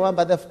name is the one,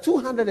 but the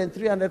 200 and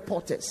 300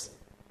 porters,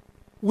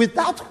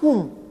 without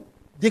whom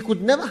they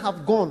could never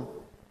have gone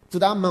to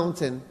that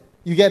mountain.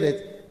 You get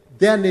it?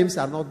 Their names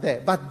are not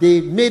there, but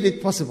they made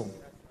it possible.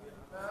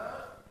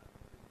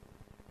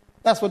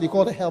 That's what you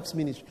call the helps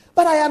ministry.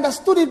 But I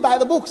understood it by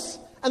the books.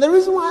 And the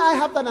reason why I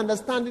have that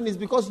understanding is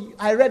because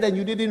I read and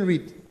you didn't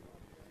read.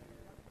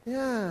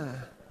 Yeah.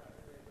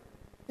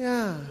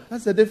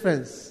 That's the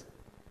difference.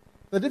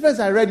 The difference,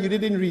 I read, you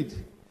didn't read.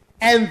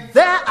 And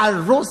there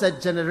arose a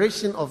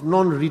generation of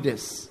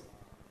non-readers.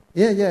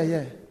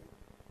 Yeah.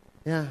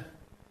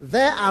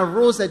 There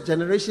arose a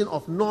generation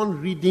of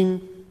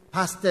non-reading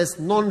pastors,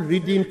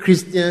 non-reading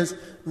Christians,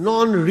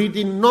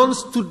 non-reading,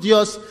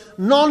 non-studious,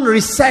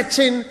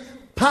 non-researching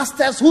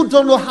pastors who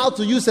don't know how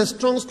to use a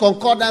Strong's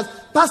Concordance,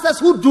 pastors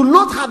who do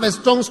not have a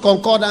Strong's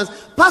Concordance,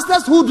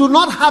 pastors who do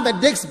not have a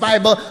Dake's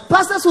Bible,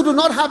 pastors who do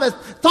not have a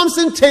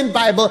Thompson Chain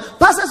Bible,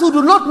 pastors who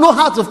do not know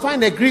how to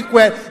find a Greek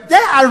word.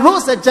 There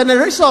arose a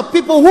generation of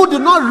people who do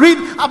not read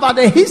about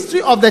the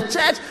history of the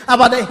church,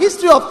 about the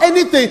history of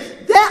anything.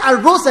 There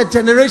arose a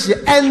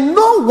generation, and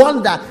no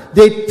wonder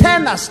they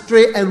turned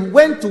astray and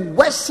went to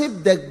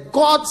worship the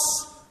gods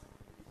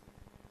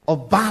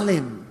of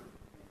Baalim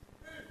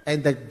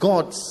and the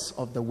gods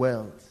of the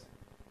world,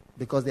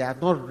 because they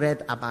had not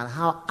read about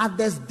how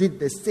others did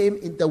the same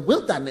in the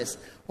wilderness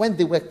when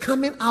they were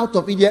coming out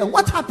of Egypt, and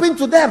what happened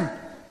to them,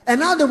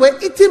 and how they were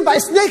eaten by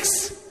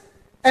snakes,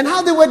 and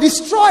how they were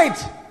destroyed.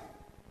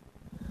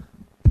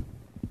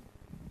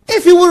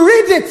 If you will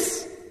read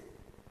it,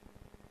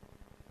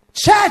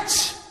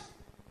 church,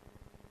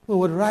 we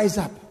would rise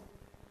up.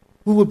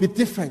 We would be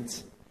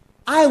different.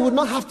 I would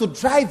not have to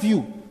drive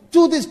you.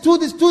 Do this.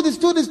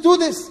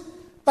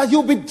 But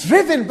you'll be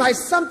driven by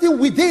something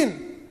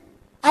within.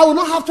 I will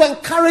not have to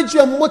encourage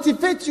you and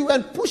motivate you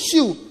and push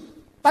you.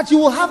 But you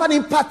will have an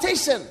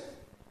impartation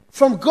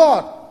from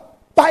God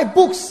by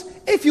books.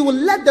 If you will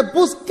let the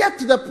books get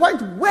to the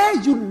point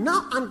where you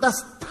now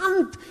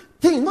understand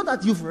things. Not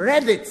that you've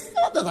read it.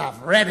 Not that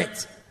I've read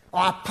it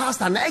or I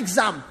passed an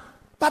exam.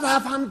 But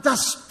I've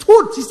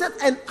understood. He said,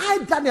 and I,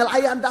 Daniel,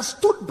 I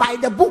understood by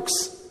the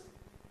books.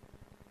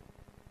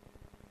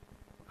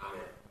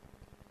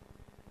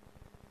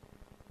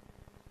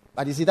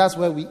 But you see, that's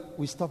where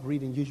we stop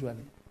reading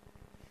usually.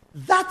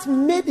 That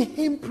made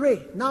him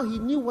pray. Now he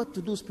knew what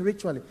to do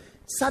spiritually.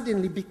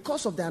 Suddenly,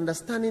 because of the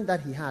understanding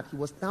that he had, he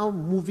was now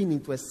moving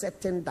into a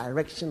certain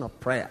direction of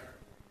prayer.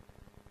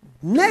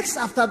 Next,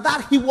 after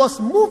that, he was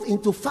moved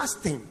into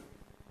fasting.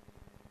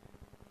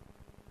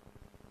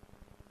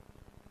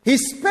 He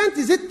spent,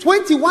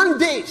 21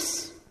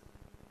 days?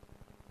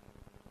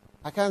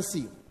 I can't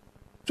see.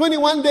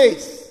 21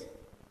 days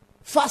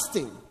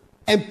fasting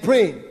and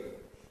praying.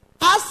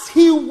 As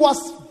he was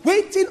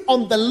waiting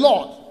on the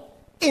Lord,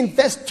 in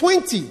verse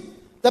 20,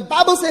 The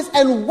Bible says,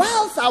 and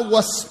whilst I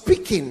was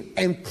speaking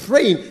and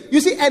praying, you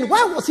see, and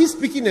why was he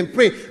speaking and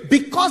praying?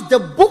 Because the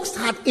books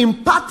had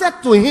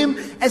imparted to him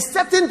a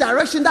certain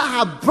direction that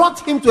had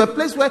brought him to a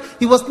place where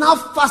he was now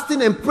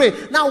fasting and praying.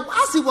 Now,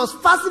 as he was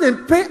fasting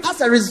and praying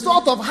as a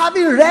result of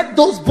having read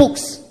those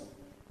books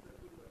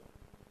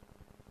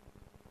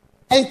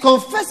and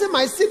confessing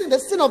my sin and the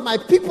sin of my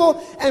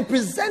people and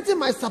presenting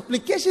my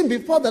supplication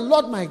before the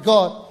Lord my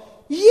God,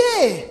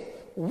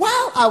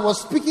 while I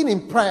was speaking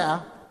in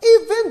prayer,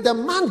 even the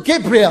man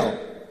Gabriel,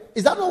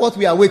 is that not what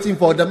we are waiting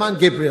for? The man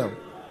Gabriel.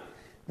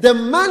 The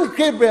man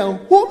Gabriel,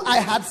 whom I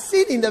had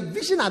seen in the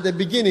vision at the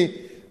beginning,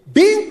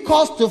 being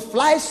caused to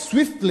fly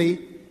swiftly,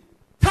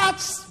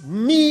 touched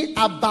me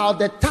about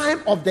the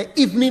time of the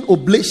evening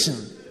oblation.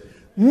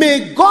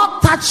 May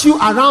God touch you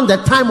around the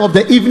time of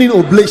the evening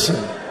oblation.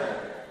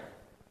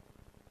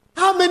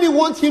 How many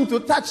want him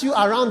to touch you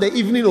around the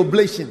evening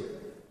oblation?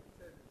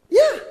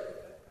 Yeah.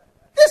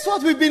 This is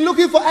what we've been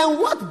looking for. And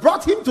what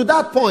brought him to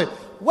that point?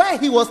 Where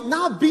he was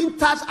now being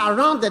touched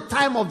around the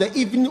time of the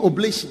evening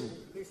oblation.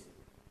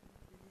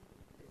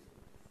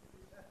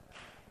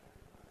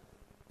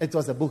 It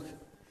was a book.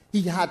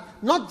 He had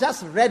not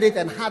just read it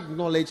and had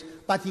knowledge,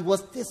 but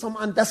some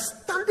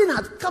understanding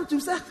had come to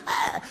him. Say,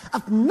 hey,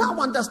 I've now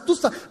understood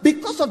something.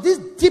 Because of this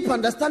deep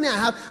understanding I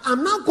have,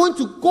 I'm now going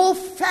to go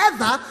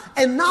further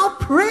and now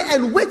pray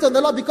and wait on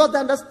the Lord, because the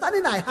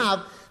understanding I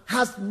have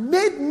has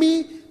made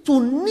me to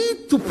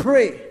need to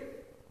pray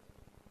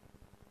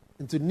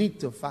and to need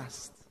to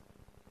fast.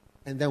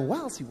 And then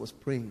whilst he was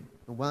praying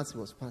and whilst he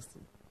was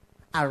fasting,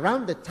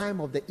 around the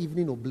time of the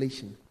evening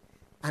oblation,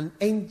 an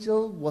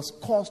angel was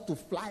caused to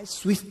fly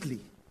swiftly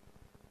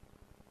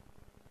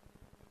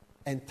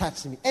and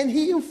touch me. And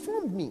he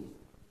informed me.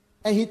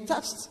 And he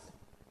touched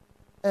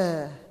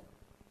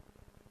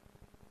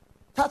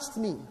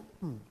me.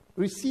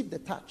 Received the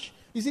touch.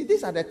 You see,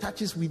 these are the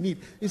touches we need.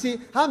 You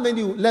see, how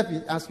many, let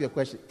me ask you a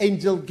question.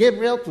 Angel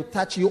Gabriel to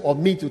touch you or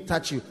me to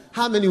touch you?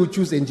 How many would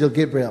choose Angel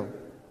Gabriel?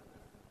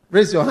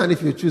 Raise your hand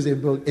if you choose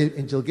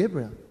Angel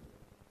Gabriel.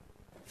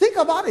 Think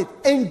about it.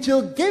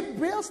 Angel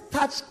Gabriel's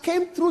touch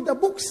came through the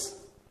books.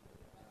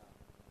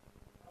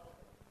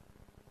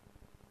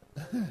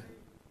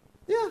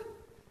 Yeah.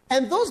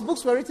 And those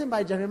books were written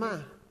by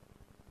Jeremiah.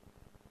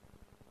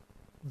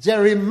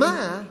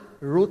 Jeremiah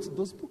wrote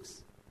those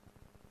books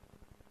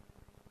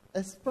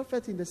as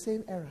prophet in the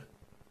same era.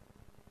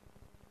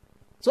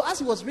 So as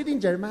he was reading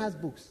Jeremiah's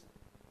books,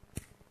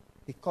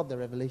 he caught the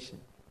revelation.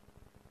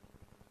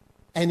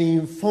 And he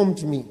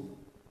informed me.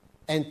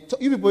 And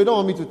you people, you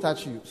don't want me to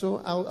touch you.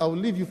 So I'll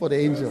leave you for the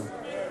angel.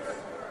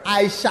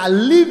 I shall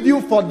leave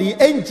you for the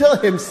angel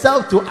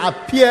himself to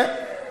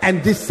appear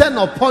and descend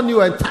upon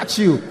you and touch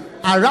you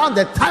around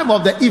the time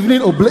of the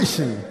evening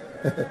oblation.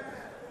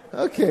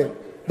 Okay.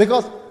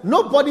 Because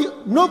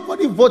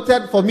nobody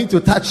voted for me to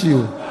touch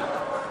you.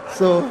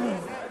 So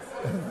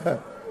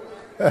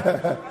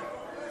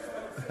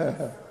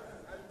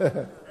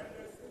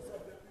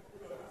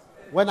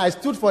when I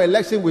stood for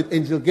election with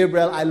Angel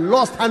Gabriel, I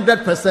lost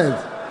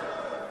 100%.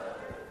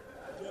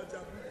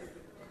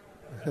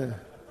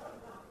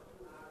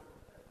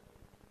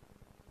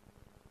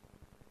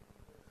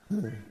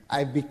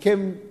 I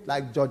became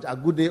like George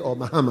Agude or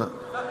Mahama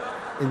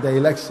in the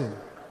election.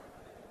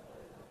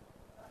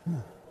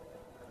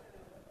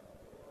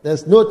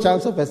 There's no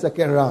chance of a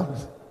second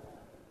round.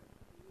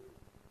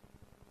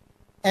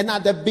 And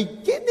at the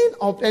beginning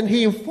and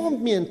he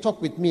informed me and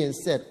talked with me and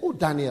said, "Oh,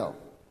 Daniel,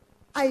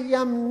 I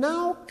am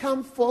now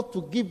come forth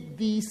to give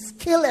thee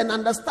skill and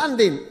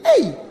understanding."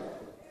 Hey,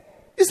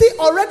 you see,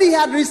 already he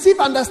had received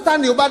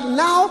understanding, but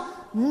now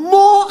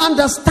more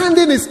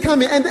understanding is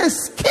coming and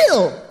there's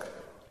skill.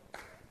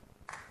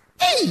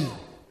 Hey,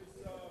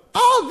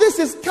 all this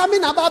is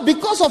coming about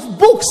because of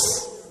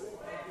books.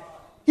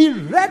 He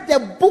read the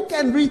book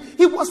and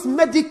he was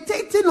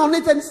meditating on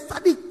it and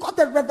studied, got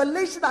the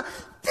revelation that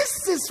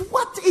this is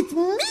what it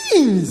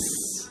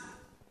means.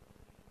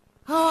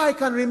 Oh, I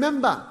can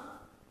remember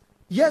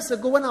years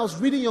ago when I was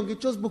reading Yogi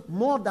Cho's book,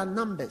 More Than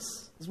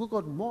Numbers. This book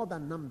called More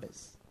Than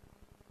Numbers.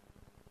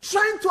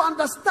 Trying to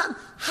understand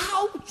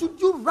how should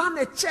you run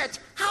a church?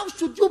 How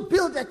should you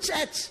build a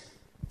church?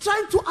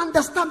 Trying to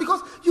understand,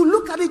 because you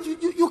look at it,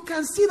 you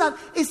can see that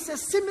it's a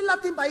similar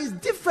thing, but it's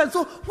different.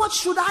 So what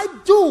should I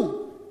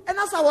do? And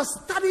as I was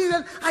studying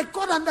it, I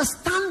got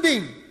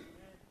understanding.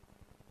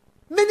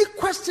 Many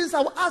questions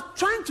I was asked,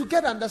 trying to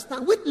get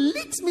understanding. Which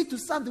leads me to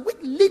something. Which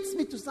leads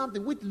me to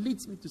something. Which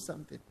leads me to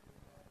something.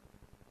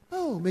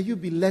 Oh, may you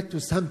be led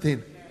to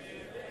something.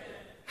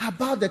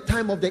 About the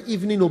time of the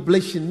evening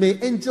oblation, may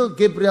Angel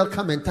Gabriel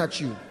come and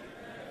touch you.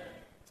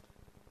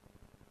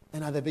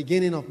 And at the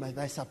beginning of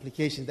my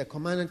supplication, the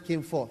commandment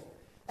came forth.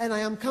 And I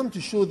am come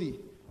to show thee,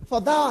 for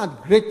thou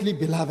art greatly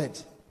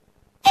beloved.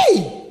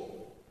 Hey!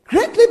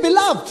 Greatly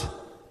beloved.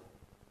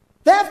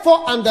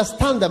 Therefore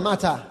understand the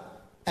matter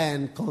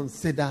and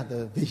consider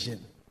the vision.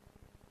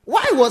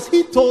 Why was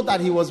he told that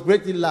he was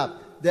greatly loved?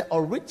 The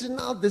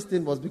original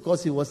distance was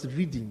because he was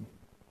reading.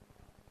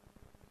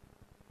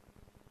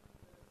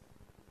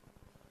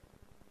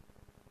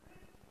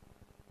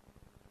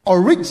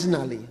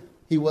 Originally,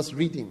 he was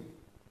reading.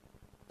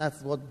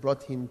 That's what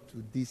brought him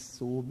to these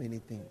so many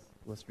things.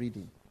 He was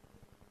reading.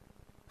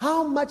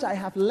 How much I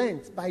have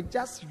learned by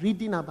just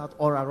reading about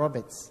Oral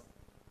Roberts.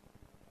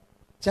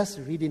 Just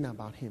reading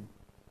about him.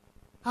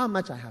 How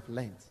much I have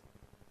learned.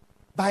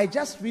 By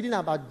just reading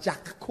about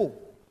Jack Coe.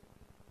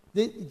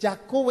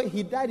 Jack Coe, when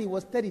he died, he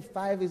was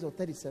 35 years or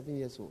 37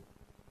 years old.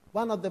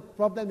 One of the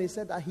problems, he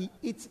said that he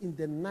eats in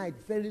the night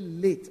very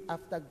late.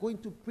 After going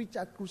to preach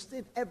at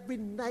crusade, every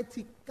night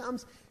he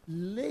comes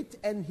late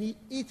and he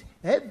eats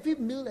heavy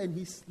meal and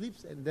he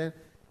sleeps and then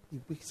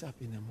he wakes up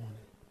in the morning.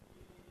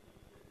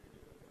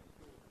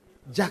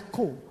 Jack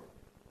Coe.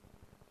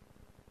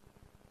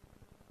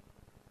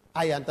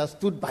 I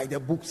understood by the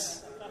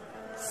books.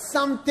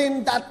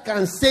 Something that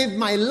can save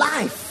my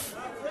life.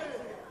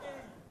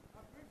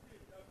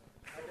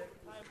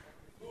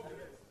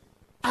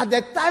 At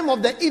the time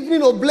of the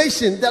evening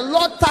oblation, the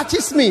Lord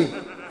touches me.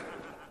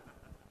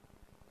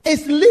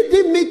 It's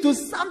leading me to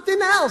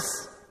something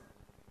else.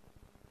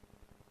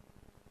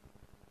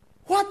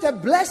 What a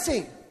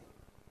blessing.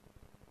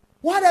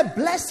 What a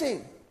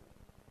blessing.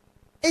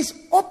 It's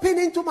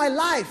opening to my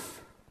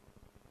life.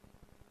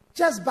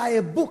 Just by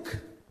a book.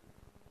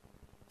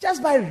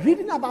 Just by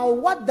reading about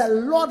what the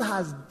Lord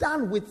has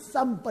done with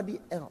somebody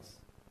else.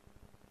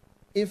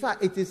 In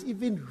fact, it is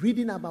even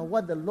reading about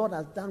what the Lord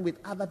has done with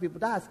other people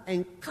that has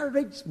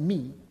encouraged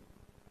me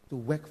to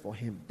work for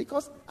him.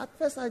 Because at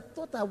first I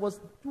thought I was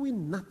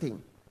doing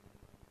nothing.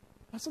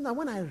 But sometimes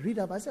when I read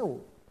about it, I say,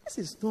 oh, this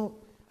is not,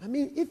 I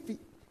mean,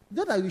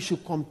 not that you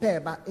should compare,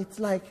 but it's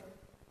like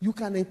you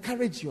can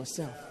encourage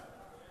yourself.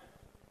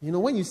 You know,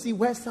 when you see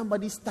where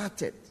somebody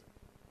started,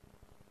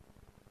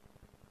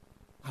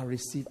 I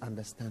receive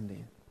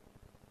understanding.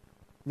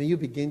 May you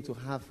begin to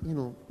have, you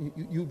know,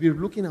 you'll be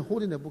looking and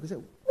holding the book and say,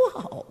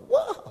 wow,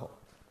 wow,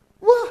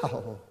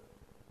 wow,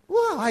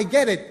 wow, I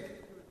get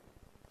it.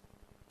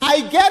 I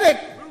get it.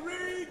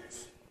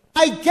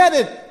 I get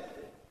it.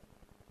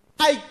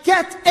 I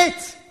get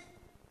it.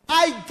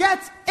 I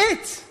get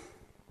it.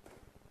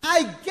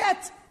 I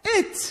get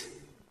it.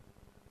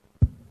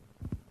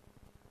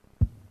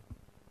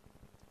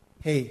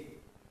 Hey,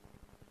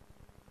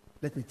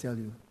 let me tell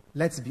you,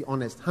 let's be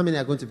honest. How many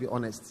are going to be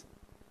honest?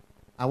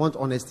 I want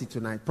honesty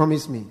tonight.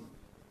 Promise me.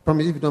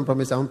 Promise. If you don't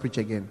promise, I won't preach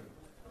again.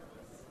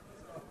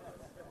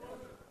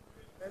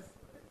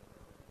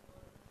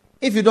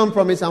 If you don't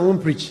promise, I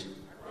won't preach.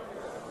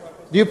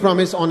 Do you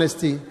promise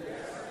honesty?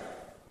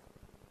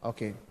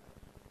 Okay.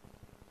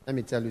 Let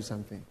me tell you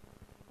something.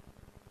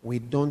 We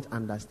don't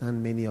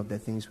understand many of the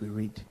things we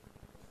read.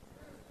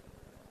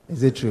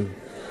 Is it true?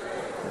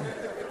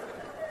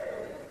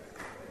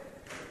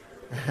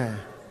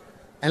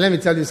 And let me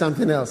tell you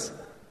something else.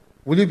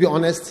 Will you be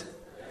honest?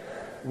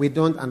 We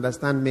don't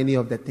understand many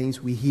of the things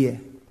we hear.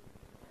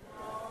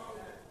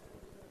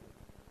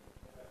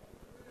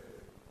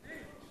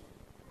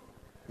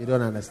 You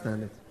don't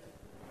understand it.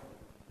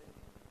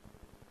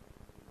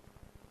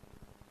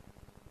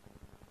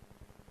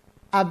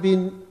 I've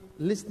been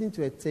listening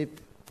to a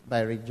tape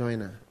by Rick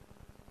Joyner.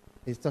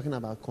 He's talking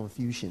about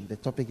confusion. The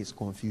topic is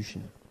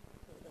confusion.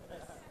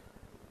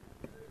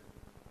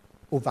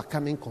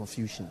 Overcoming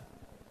confusion.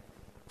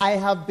 I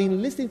have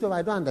been listening to it,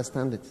 I don't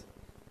understand it.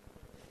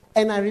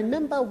 And I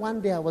remember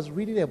one day I was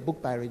reading a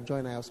book by Rick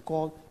Joyner. It was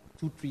called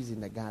Two Trees in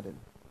the Garden.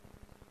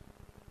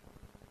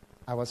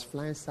 I was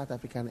flying South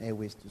African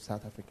Airways to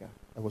South Africa.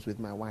 I was with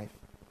my wife.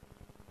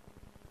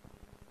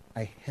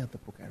 I held the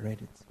book, I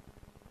read it.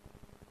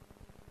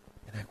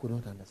 And I could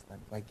not understand.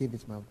 I gave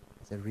it to my wife.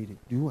 I said, read it.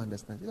 Do you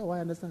understand? She said, why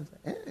I understand?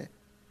 I said,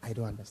 I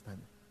don't understand.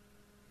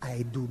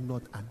 I do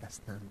not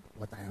understand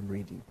what I am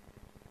reading.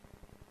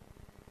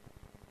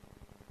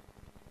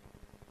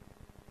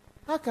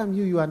 How come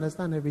you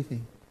understand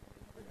everything?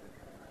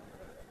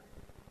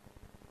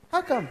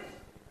 How come?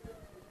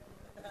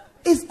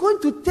 It's going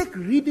to take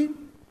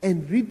reading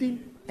and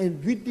reading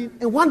and reading.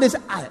 And one day say,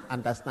 I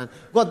understand.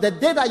 God, the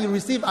day that you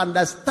receive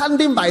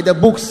understanding by the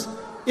books,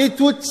 it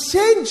will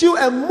change you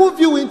and move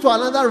you into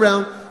another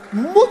realm.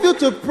 Move you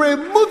to pray,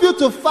 move you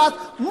to fast,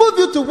 move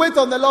you to wait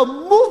on the Lord.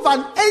 Move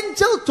an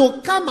angel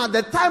to come at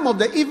the time of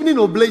the evening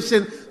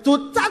oblation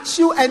to touch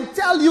you and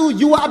tell you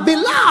you are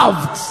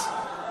beloved.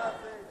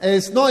 And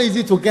it's not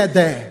easy to get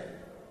there.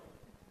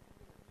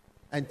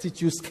 And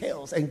teach you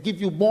skills and give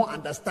you more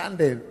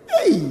understanding.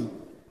 Hey!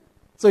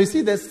 So you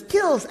see, the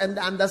skills and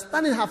the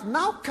understanding have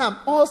now come.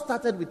 All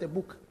started with a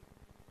book.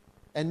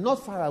 And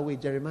not far away,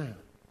 Jeremiah.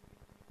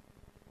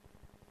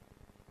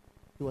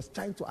 He was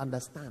trying to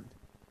understand.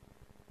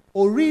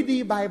 Or read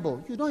the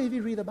Bible. You don't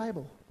even read the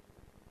Bible.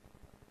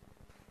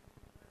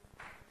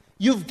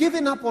 You've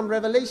given up on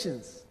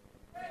Revelations.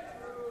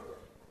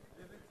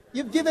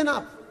 You've given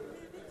up.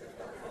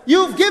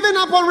 You've given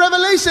up on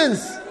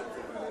Revelations.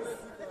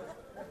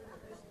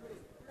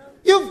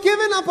 You've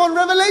given up on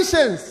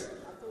Revelations.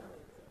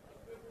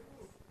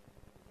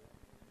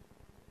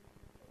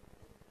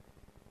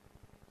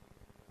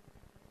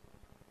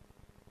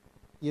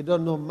 You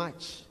don't know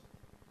much.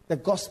 The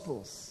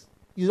Gospels.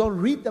 You don't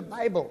read the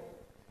Bible.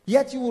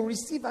 Yet you will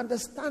receive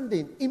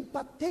understanding,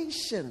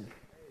 impartation.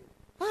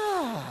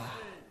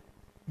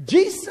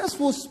 Jesus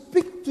will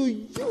speak to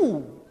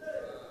you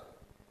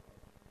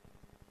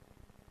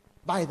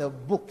by the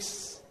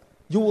books.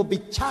 You will be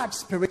charged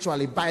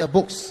spiritually by the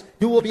books.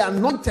 You will be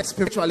anointed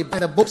spiritually by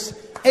the books.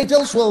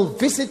 Angels will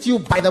visit you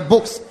by the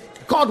books.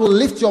 God will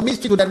lift your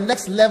ministry to the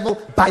next level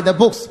by the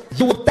books.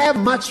 You will bear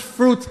much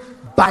fruit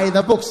by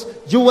the books.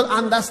 You will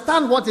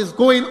understand what is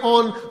going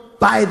on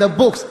by the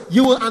books.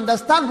 You will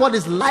understand what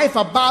is life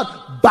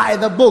about by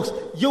the books.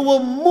 You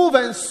will move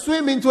and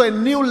swim into a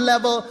new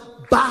level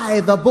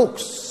by the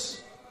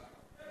books.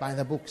 By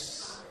the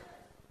books.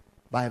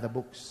 By the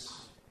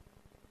books.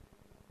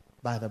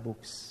 By the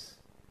books.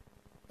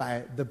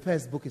 The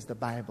best book is the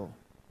Bible.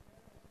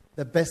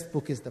 The best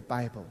book is the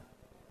Bible.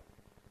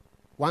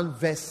 One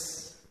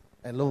verse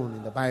alone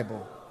in the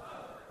Bible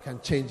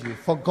can change you.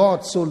 For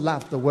God so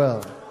loved the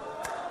world.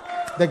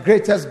 The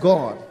greatest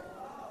God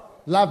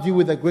loved you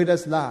with the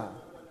greatest love.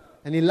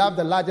 And he loved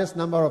the largest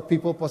number of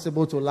people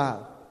possible to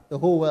love. The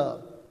whole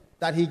world.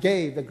 That he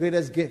gave the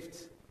greatest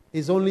gift.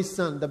 His only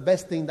son, the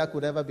best thing that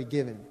could ever be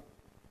given.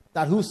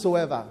 That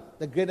whosoever,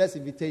 the greatest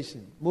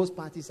invitation. Most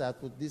parties are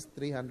with these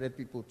 300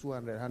 people,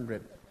 200,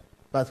 100.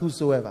 But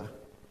whosoever,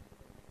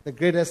 the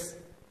greatest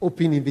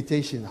open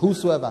invitation,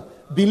 whosoever,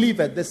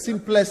 believeth, the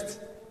simplest,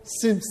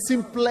 you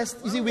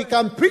see, we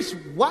can preach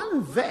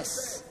one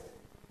verse,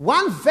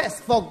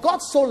 for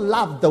God so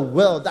loved the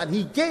world that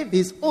he gave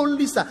his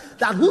only son,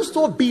 that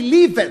whoso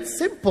believeth,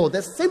 simple,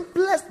 the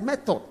simplest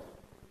method,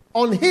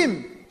 on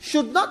him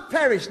should not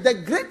perish, the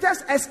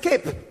greatest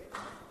escape,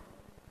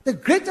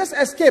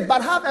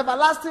 but have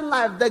everlasting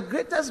life, the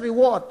greatest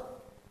reward.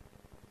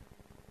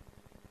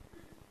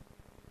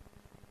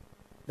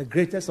 The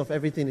greatest of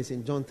everything is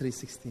in John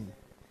 3:16.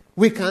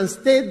 We can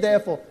stay there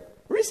for...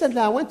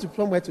 Recently, I went to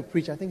somewhere to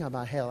preach, I think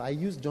about hell. I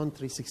used John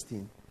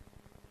 3:16.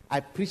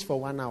 I preached for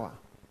 1 hour.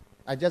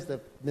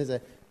 There's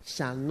a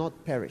shall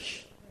not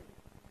perish.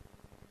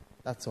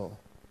 That's all.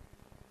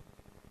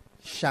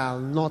 Shall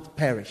not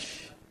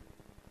perish.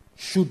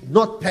 Should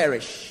not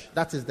perish.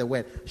 That is the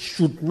word.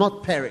 Should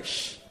not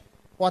perish.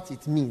 What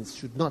it means,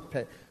 should not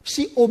perish.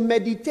 She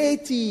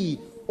meditate.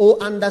 Oh,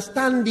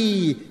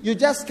 understanding. You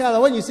just kind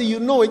of, when you say you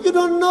know it, you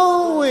don't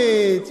know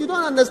it. You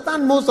don't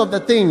understand most of the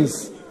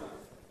things.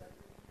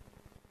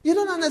 You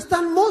don't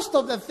understand most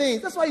of the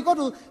things. That's why you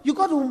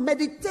got to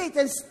meditate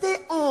and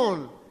stay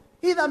on.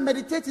 He that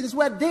meditates in his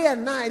word day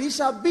and night, he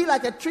shall be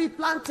like a tree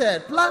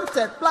planted.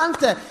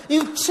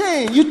 You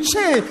change.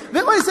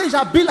 Then when he says you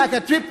shall be like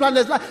a tree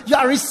planted, like you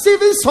are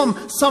receiving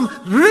some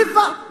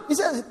river. He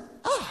says,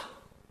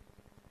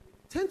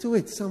 turn to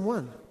it,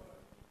 someone.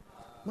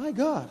 My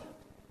God.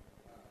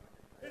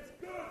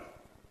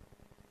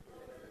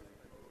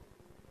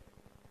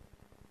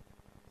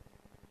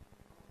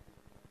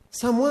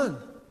 Someone.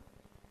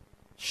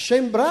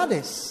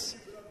 Shembrades.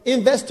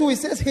 In verse 2 it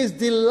says, his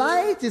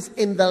delight is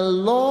in the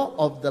law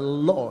of the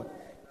Lord,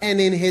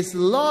 and in his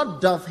law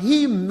doth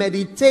he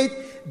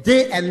meditate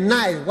day and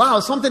night. Wow,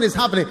 something is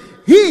happening.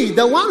 He,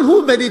 the one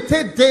who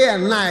meditates day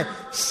and night,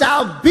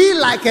 shall be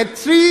like a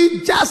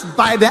tree just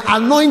by the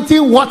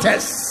anointing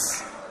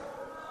waters,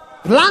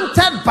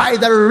 planted by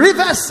the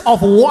rivers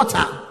of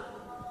water,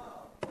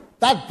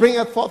 that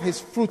bringeth forth his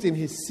fruit in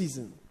his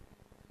season.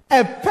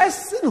 A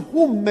person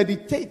who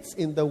meditates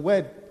in the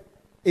word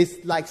is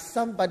like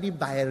somebody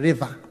by a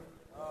river.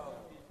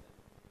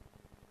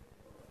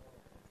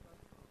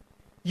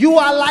 You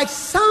are like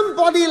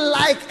somebody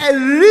like a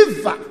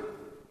river,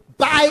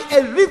 by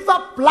a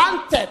river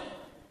planted,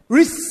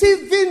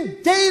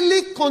 receiving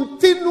daily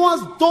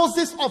continuous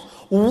doses of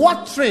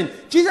watering.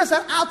 Jesus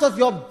said, out of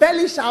your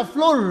belly shall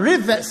flow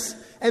rivers,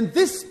 and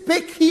this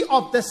spake he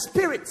of the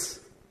Spirit.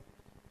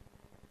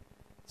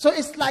 So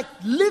it's like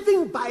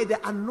living by the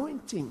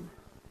anointing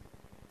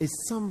is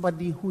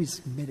somebody who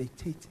is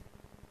meditating,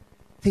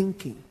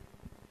 thinking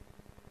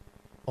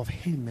of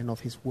him and of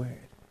his word.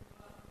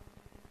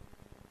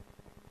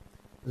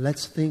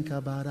 Let's think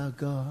about our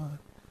God,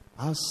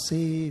 our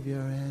Savior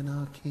and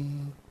our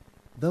King,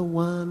 the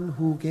one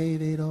who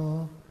gave it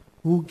all,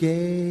 who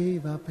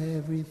gave up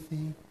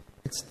everything.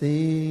 Let's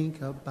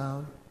think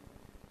about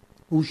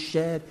who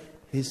shed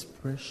his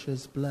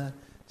precious blood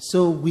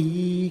so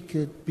we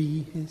could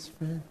be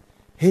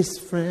his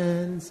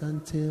friends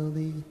until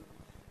the end,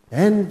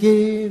 and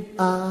give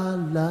our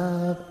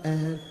love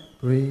and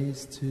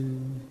praise to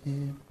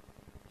him.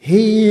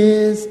 He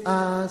is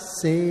our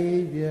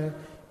Savior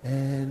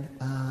and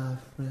our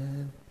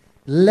friend.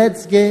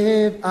 Let's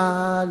give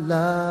our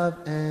love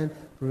and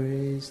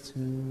praise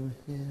to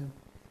him.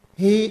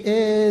 He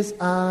is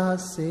our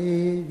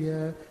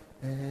Savior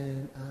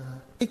and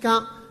our...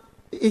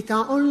 It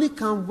can only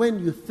come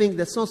when you think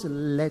the song says,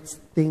 let's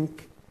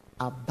think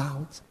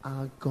about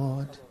our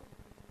God,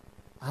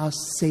 our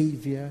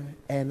Savior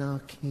and our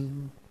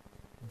King,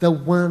 the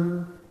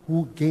one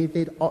who gave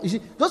it all. You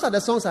see, those are the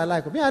songs I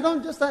like. I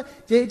don't just like,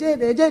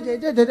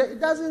 it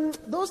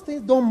doesn't, those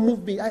things don't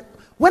move me.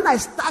 When I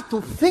start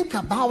to think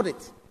about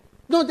it,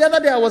 No, the other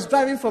day I was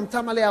driving from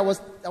Tamale. I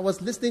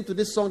was listening to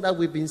this song that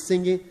we've been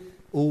singing.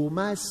 Oh,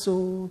 my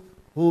soul,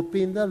 hope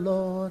in the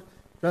Lord,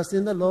 trust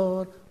in the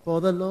Lord,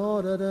 for the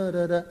Lord. Da, da,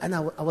 da, da. And I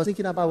was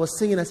thinking about, I was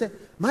singing. I said,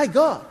 my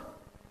God,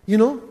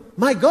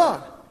 my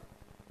God.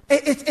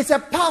 It's a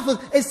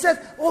powerful, it says,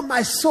 oh,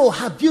 my soul,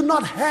 have you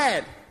not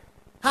heard?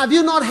 Have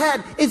you not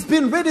heard? It's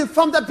been written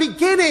from the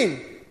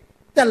beginning.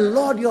 The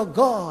Lord your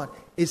God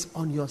is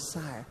on your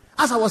side.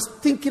 As I was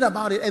thinking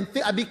about it, and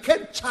I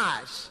became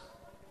charged.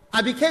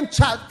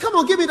 Come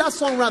on, give me that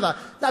song rather.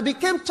 I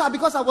became charged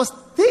because I was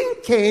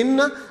thinking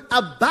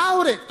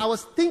about it. I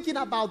was thinking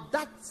about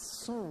that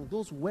song,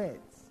 those words.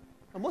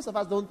 And most of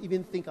us don't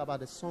even think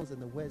about the songs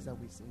and the words that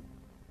we sing.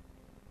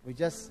 We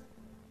just...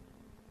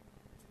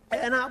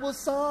 And I will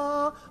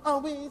soar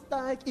on wings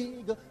like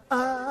eagle,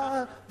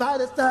 by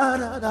the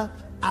star.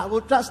 I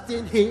will trust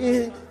in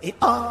Him in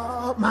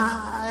all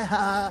my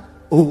heart.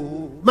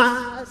 Oh,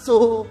 my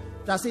soul,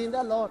 trust in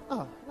the Lord.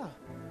 Oh, no,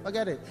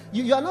 forget it.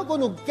 You are not going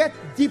to get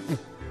deep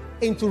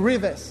into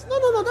rivers.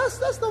 No,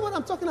 that's not what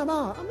I'm talking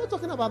about. I'm not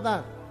talking about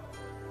that.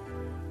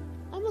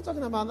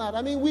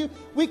 I mean,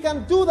 we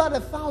can do that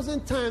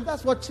 1,000 times.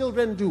 That's what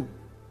children do.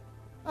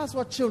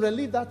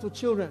 Leave that to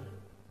children.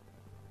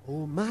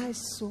 Oh, my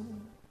soul.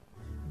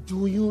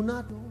 Do you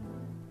not know?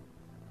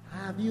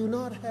 Have you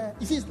not heard?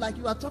 You see, it's like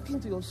you are talking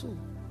to your soul.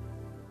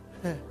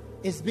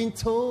 It's been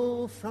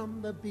told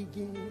from the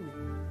beginning.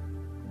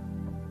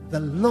 The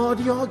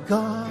Lord your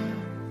God.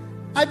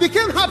 I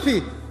became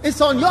happy. It's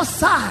on your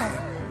side.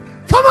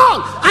 Come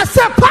on. I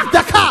said, park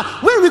the car.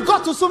 When we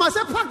got to Suma, I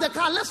said, park the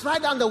car. Let's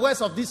write down the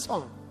words of this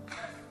song.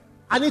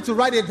 I need to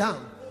write it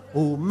down.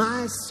 Oh,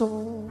 my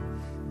soul,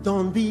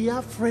 don't be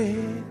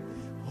afraid.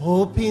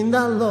 Hope in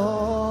the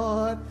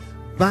Lord.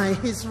 By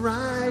His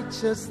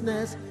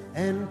righteousness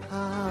and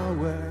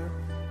power,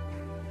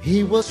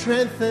 He will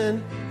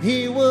strengthen,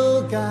 He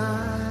will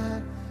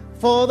guide.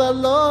 For the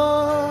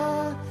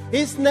Lord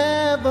is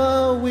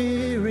never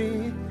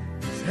weary.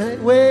 His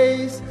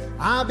ways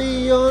are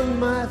beyond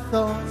my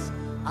thoughts.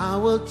 I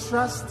will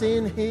trust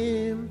in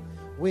Him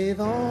with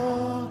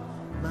all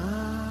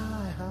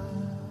my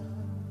heart.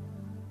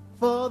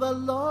 For the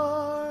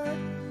Lord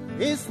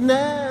is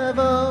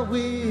never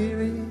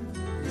weary.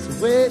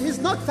 He's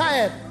not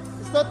tired.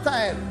 Not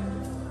tired.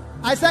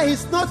 I say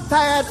He's not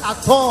tired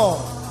at all.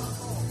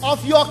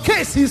 Of your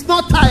case, He's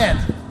not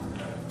tired.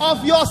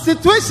 Of your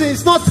situation,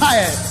 He's not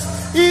tired.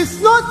 He's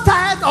not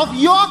tired of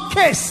your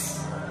case.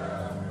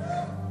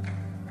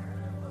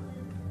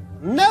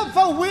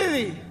 Never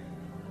weary.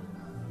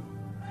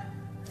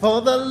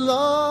 For the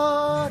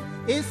Lord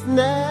is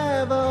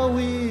never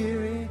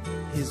weary.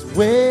 His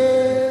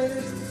ways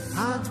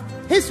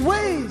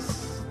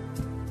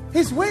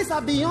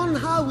are beyond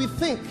how we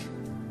think.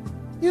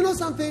 You know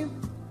something?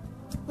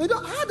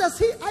 How does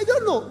He? I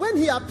don't know. When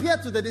He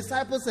appeared to the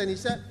disciples and He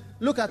said,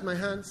 look at my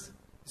hands.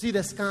 See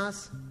the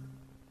scars?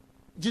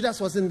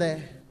 Judas wasn't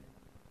there.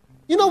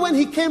 You know when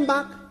He came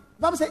back? The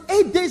Bible said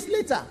 8 days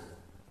later.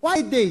 Why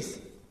 8 days?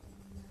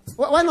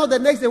 Why not the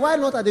next day? Why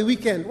not at the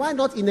weekend? Why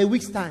not in a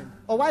week's time?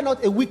 Or why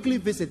not a weekly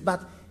visit?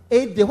 But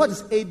 8 days. What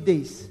is 8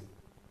 days?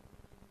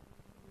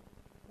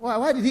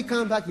 Why did He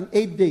come back in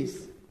 8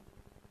 days?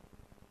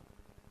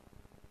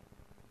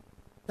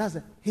 That's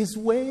it. His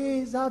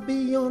ways are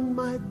beyond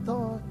my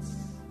thoughts.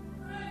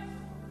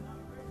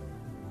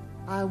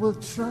 I will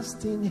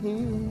trust in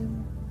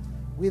Him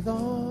with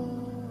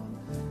all.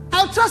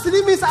 I'll trust in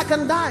Him means I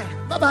can die.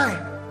 Bye-bye.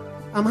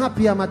 I'm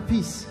happy. I'm at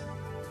peace.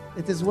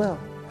 It is well.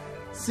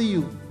 See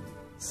you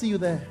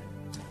there.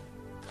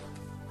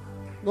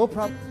 No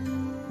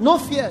problem. No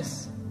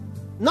fears.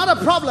 Not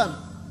a problem.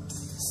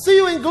 See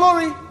you in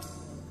glory.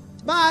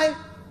 Bye.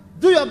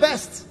 Do your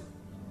best.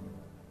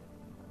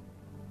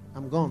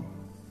 I'm gone.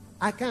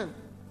 I can,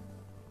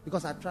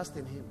 because I trust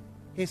in Him.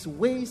 His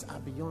ways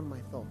are beyond my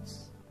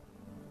thoughts.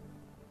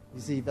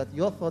 You see, but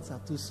your thoughts are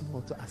too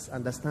small to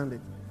understand it.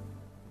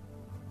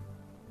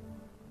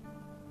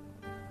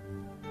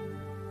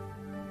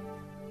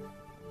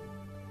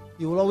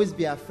 You will always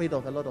be afraid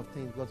of a lot of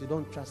things because you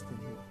don't trust in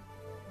Him.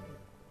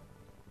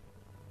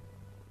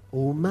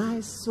 Oh, my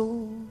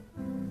soul,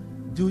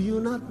 do you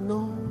not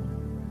know?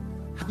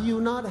 Have you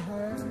not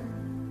heard?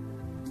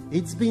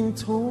 It's been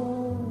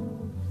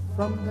told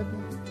from the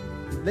beginning.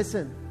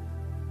 Listen,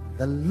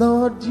 the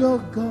Lord your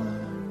God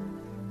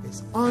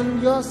is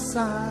on your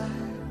side.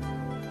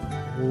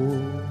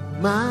 Oh,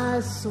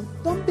 my soul,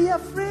 don't be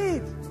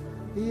afraid.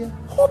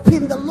 Hope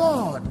in the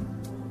Lord.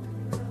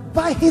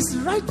 By His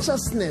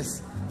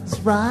righteousness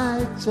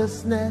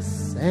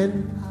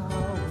and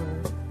power,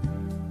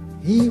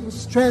 He will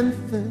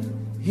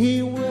strengthen,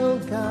 He will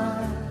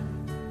guide.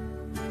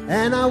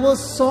 And I will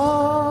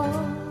soar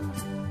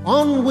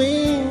on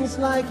wings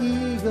like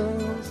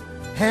eagles,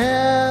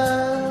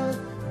 held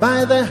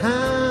by the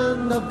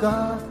hand of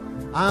God.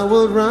 I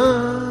will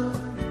run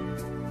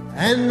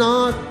and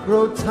not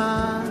grow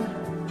tired.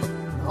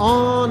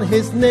 On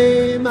His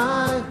name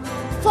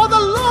for the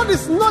Lord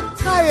is not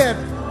tired.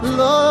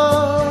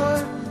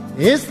 Lord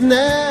is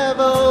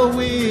never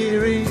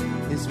weary.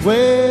 His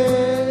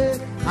ways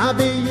are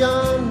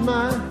beyond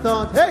my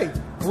thought. Hey,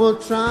 will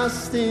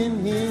trust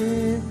in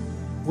Him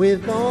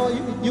with all.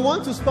 You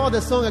want to start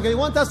the song again? You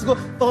want us to go,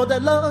 for the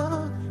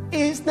Lord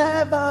is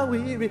never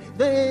weary.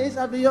 Days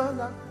are beyond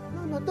that.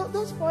 No,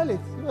 don't spoil it.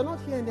 You are not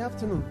here in the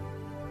afternoon.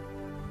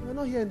 You are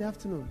not here in the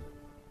afternoon.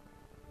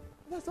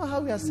 That's not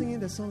how we are singing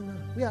the song now.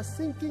 We are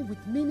singing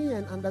with meaning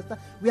and understand.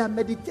 We are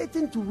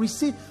meditating to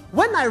receive.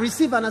 When I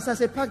receive an answer, I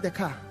say, park the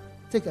car.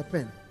 Take a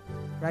pen.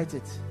 Write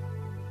it.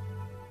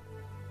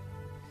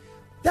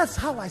 That's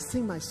how I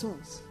sing my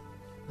songs.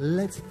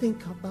 Let's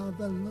think about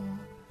the Lord,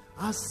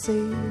 our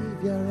Savior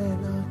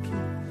and our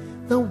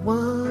King, the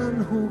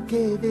one who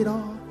gave it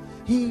all.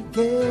 He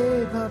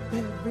gave up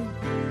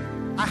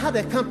everything. I had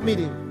a camp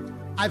meeting.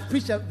 I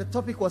preached, the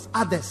topic was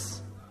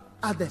others.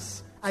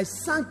 Others. I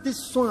sang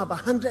this song about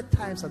 100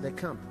 times at the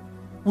camp.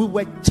 We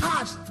were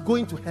charged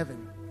going to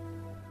heaven.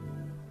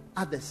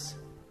 Others.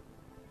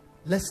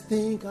 Let's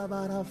think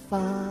about our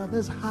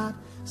Father's heart,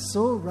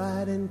 so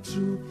right and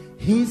true.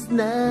 He's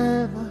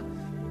never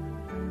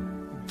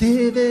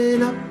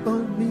given up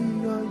on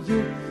me or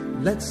you.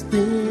 Let's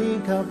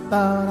think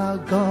about our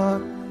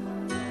God,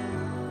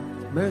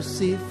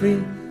 mercy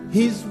free.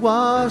 He's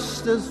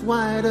washed us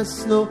white as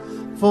snow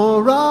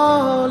for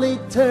all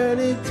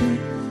eternity,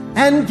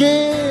 and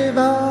give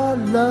our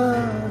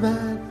love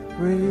and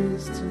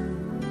praise to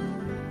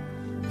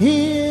Him.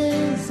 He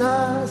is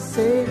our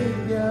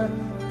Savior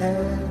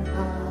and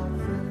our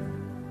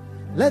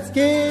friend. Let's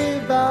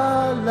give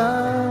our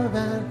love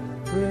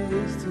and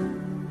praise to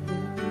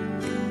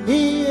Him.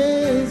 He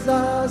is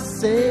our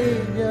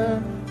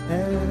Savior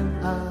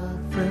and our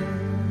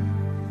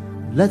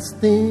friend. Let's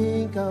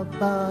think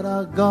about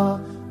our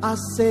God, our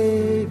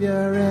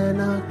Savior and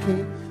our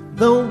King,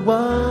 the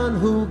one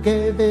who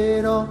gave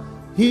it all.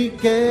 He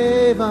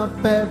gave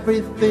up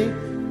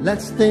everything.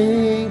 Let's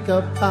think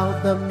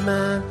about the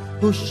man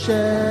who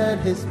shed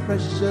his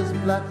precious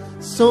blood,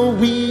 so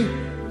we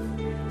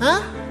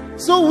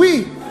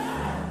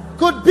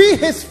could be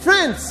his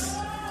friends.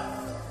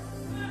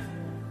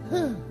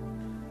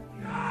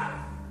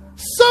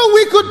 So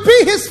we could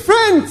be his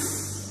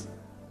friends.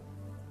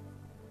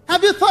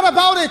 Have you thought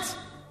about it?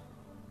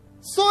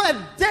 So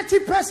a dirty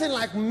person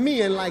like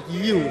me and like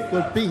you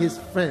could be his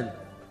friend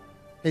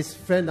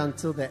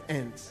until the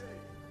end.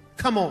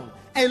 Come on.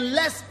 And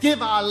let's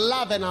give our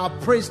love and our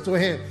praise to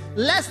Him.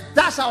 Let's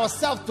dash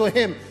ourselves to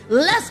Him.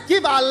 Let's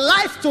give our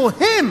life to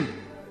Him.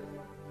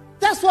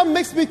 That's what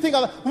makes me think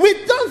about. We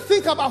don't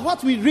think about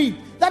what we read.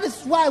 That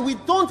is why we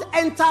don't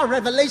enter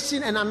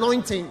revelation and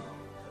anointing.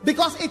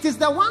 Because it is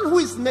the one who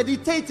is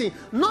meditating,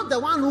 not the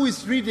one who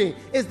is reading.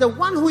 It's the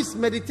one who is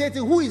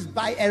meditating, who is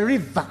by a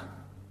river.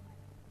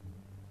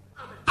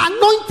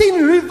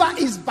 Anointing river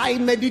is by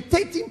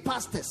meditating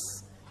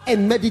pastors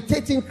and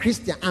meditating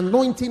Christian.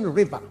 Anointing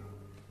river.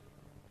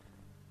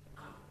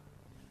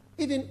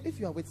 Even if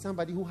you are with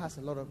somebody who has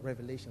a lot of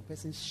revelation,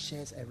 person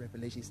shares a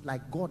revelation, it's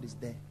like God is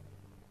there.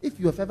 If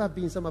you have ever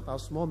been in some of our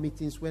small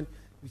meetings when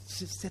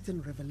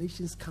certain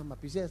revelations come up,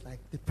 you say it's like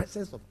the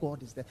presence of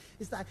God is there.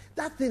 It's like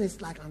that thing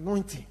is like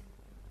anointing.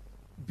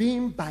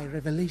 Being by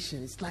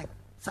revelation, it's like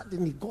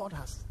suddenly God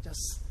has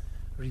just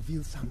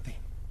revealed something.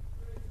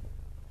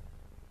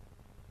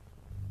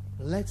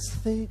 Let's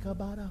think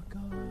about our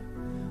God,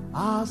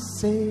 our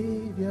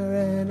Savior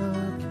and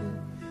our King,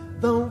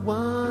 the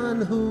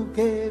one who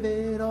gave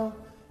it all.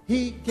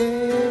 He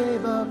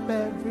gave up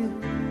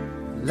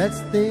everything.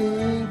 Let's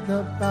think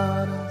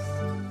about us,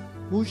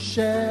 who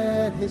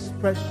shed His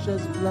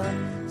precious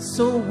blood,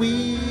 so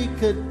we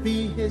could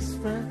be His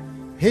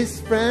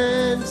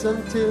friends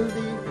until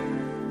the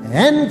end,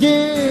 and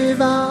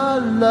give our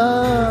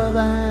love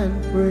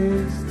and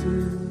praise to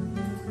Him.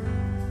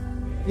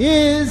 He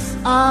is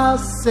our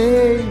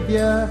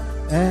Savior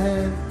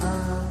and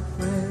our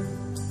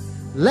friend.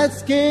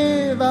 Let's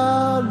give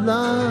our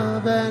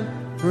love and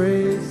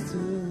praise to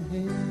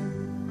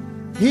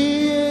Him.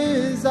 He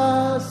is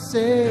our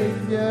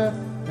Savior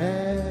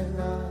and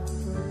our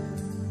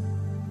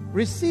friend.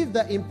 Receive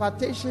the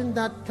impartation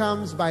that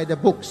comes by the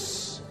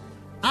books.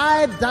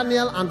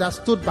 Daniel,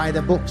 understood by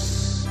the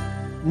books.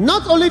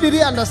 Not only did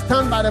he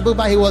understand by the book,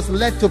 but he was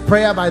led to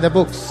prayer by the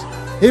books.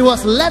 He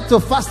was led to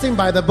fasting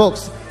by the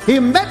books. He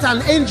met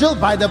an angel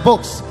by the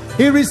books.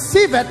 He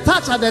received a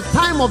touch at the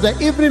time of the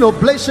evening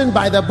oblation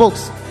by the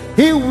books.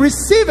 He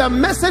received a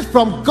message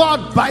from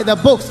God by the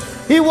books.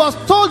 He was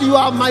told, "You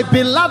are my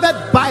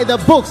beloved," by the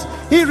books.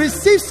 He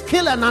received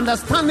skill and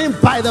understanding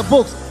by the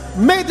books.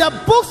 May the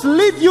books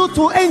lead you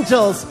to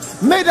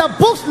angels. May the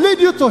books lead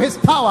you to His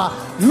power.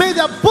 May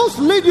the books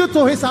lead you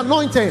to His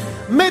anointing.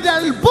 May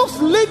the books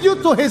lead you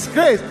to His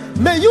grace.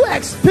 May you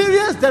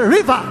experience the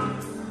river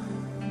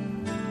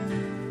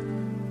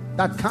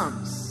that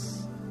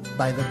comes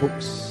by the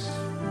books.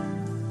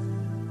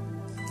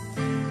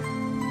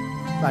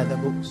 By the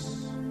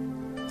books.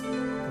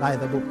 By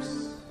the books.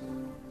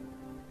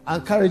 I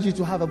encourage you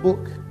to have a book.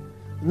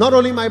 Not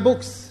only my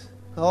books,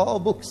 all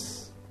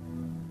books.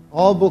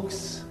 All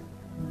books.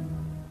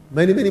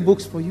 Many, many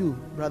books for you,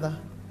 brother.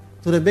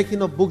 To the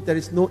making of book, there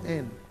is no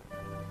end.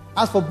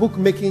 As for book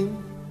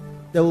making,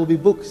 there will be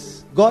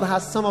books. God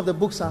has some of the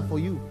books are for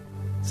you.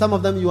 Some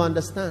of them you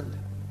understand.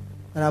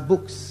 There are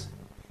books.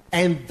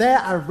 And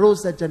there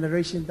arose a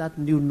generation that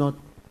knew not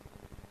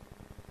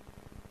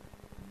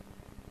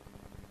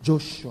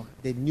Joshua.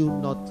 They knew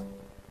not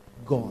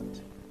God.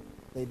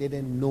 They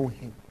didn't know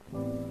him.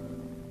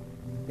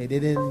 They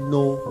didn't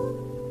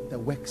know the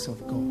works of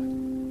God.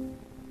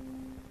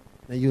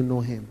 Now you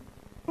know him.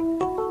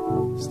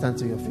 Stand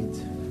to your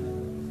feet.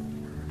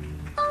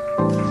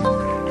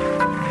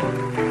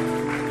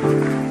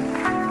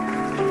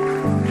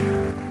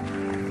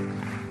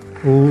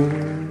 Oh,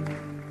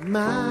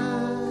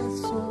 my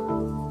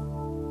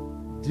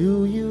soul,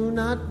 do you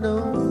not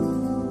know?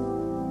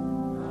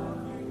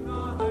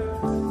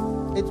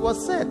 It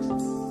was said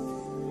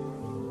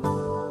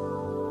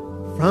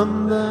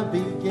from the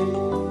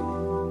beginning,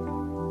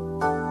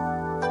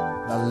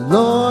 the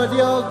Lord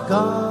your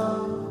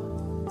God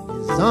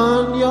is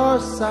on your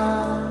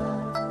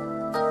side.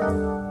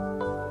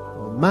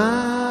 Oh,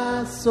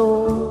 my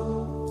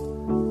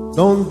soul,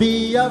 don't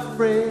be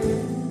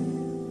afraid.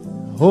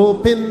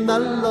 Hope in the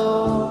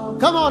Lord.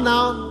 Come on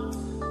now.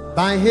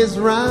 By his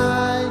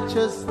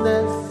righteousness,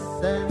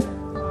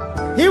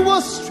 and he will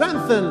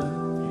strengthen.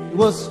 He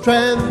will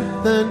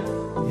strengthen.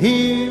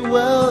 He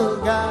will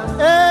guide.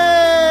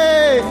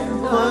 Hey,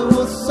 I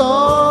will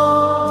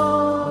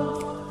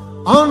soar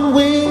on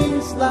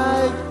wings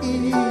like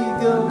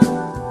eagle,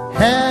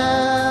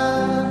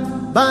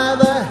 held by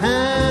the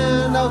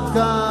hand of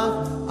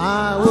God.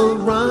 I will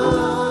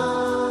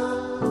run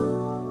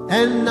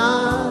and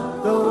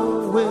not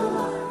go with.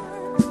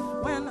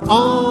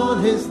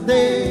 On his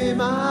name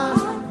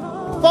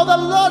for the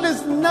Lord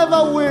is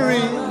never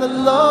weary. The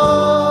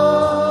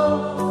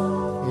Lord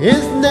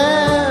is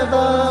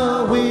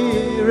never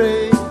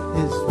weary.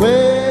 His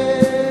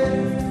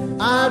ways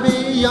are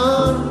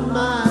beyond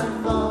my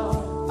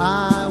thought.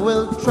 I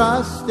will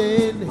trust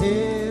in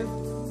him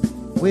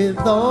with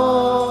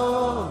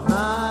all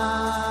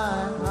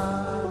my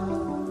heart.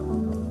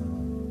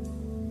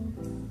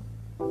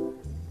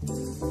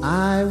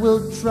 I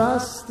will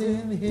trust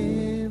in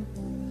him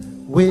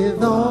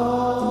with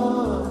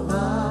all my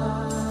heart.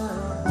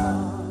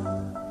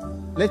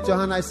 Lift your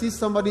hand. I see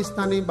somebody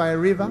standing by a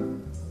river.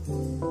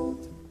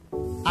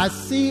 I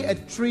see a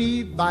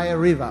tree by a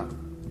river.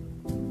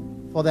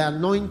 For the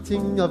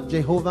anointing of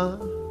Jehovah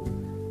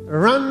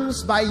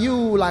runs by you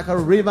like a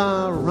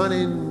river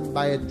running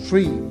by a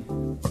tree.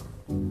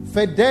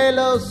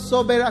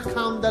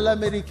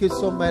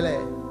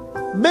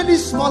 Many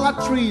smaller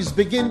trees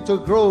begin to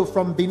grow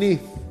from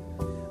beneath.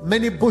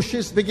 Many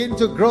bushes begin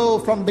to grow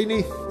from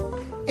beneath.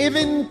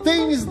 Even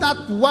things that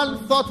one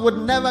thought would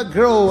never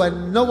grow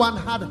and no one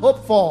had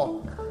hope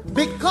for,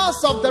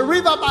 because of the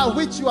river by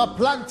which you are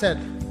planted,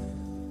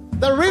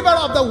 the river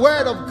of the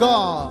word of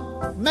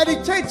God,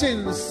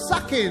 meditating,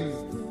 sucking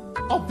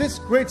of this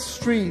great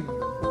stream,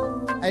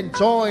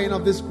 enjoying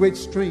of this great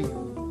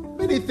stream,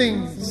 many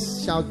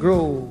things shall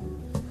grow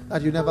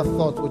that you never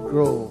thought would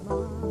grow.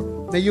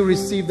 May you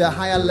receive the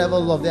higher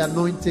level of the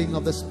anointing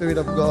of the Spirit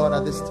of God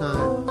at this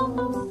time.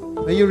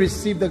 May you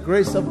receive the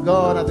grace of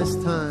God at this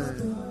time.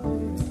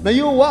 May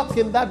you walk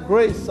in that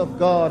grace of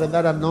God and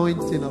that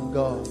anointing of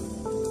God.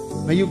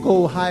 May you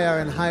go higher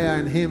and higher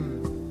in him,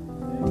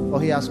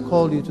 for he has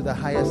called you to the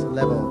highest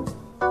level.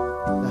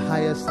 The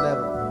highest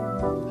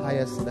level.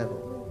 Highest level.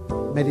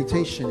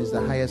 Meditation is the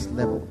highest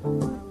level.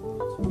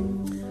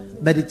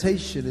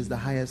 Meditation is the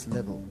highest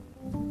level.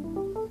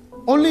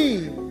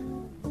 Only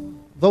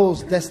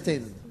those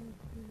destined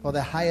for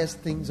the highest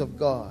things of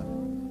God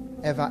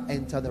ever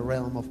enter the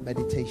realm of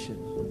meditation.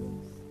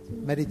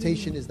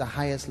 Meditation is the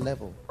highest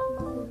level.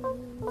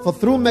 For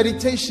through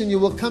meditation you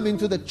will come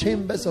into the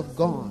chambers of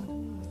God.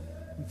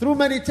 Through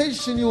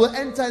meditation you will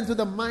enter into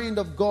the mind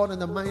of God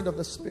and the mind of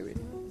the Spirit.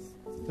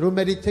 Through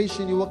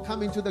meditation you will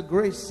come into the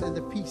grace and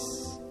the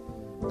peace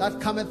that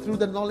cometh through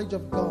the knowledge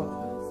of God.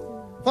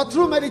 For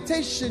through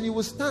meditation you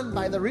will stand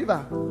by the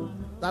river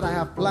that I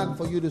have planned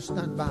for you to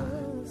stand by.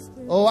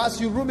 Oh, as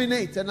you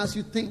ruminate and as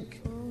you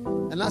think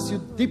and as you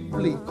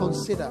deeply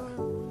consider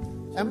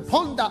and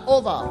ponder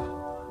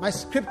over my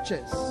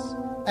scriptures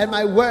and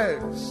my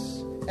words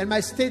and my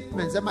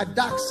statements and my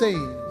dark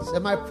sayings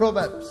and my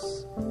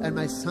proverbs and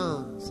my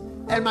psalms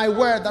and my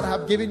word that I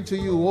have given to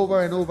you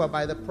over and over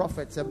by the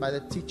prophets and by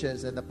the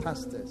teachers and the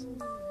pastors,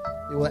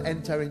 you will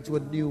enter into a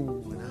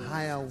new and a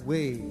higher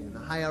way and a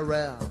higher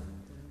realm.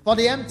 For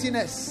the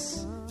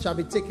emptiness shall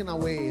be taken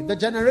away. The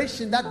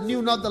generation that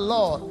knew not the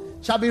Lord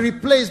shall be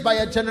replaced by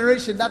a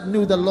generation that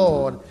knew the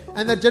Lord.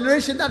 And the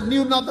generation that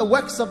knew not the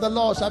works of the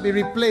Lord shall be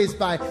replaced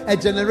by a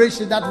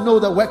generation that know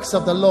the works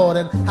of the Lord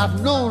and have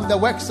known the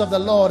works of the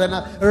Lord and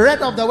have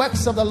read of the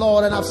works of the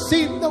Lord and have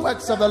seen the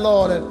works of the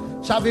Lord,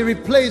 and shall be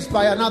replaced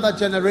by another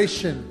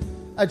generation.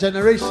 A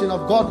generation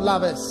of God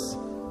lovers,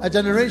 a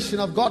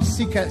generation of God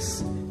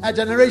seekers, a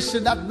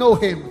generation that know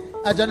him,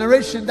 a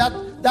generation that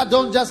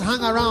don't just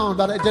hang around,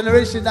 but a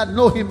generation that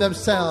know him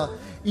themselves.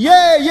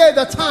 Yea,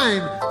 the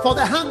time for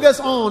the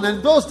hangers on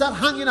and those that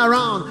hanging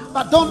around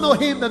but don't know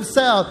him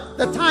themselves.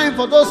 The time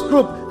for those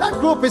group, that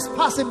group is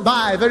passing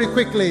by very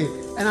quickly.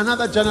 and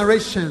another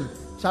generation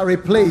shall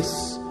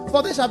replace.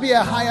 For there shall be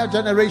a higher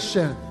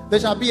generation. There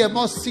shall be a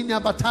more senior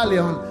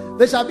battalion.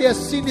 There shall be a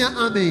senior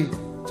army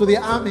to the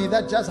army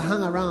that just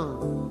hang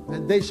around.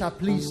 And they shall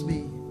please me.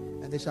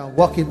 And they shall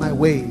walk in my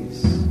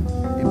ways.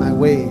 In my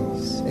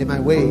ways. In my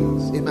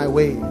ways. In my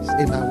ways.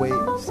 In my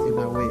ways. In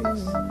my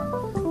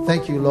ways.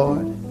 Thank you,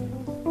 Lord.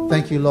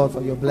 Thank you, Lord,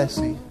 for your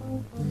blessing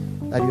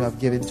that you have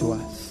given to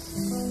us.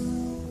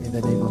 In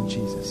the name of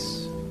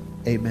Jesus.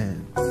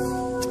 Amen.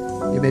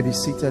 You may be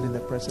seated in the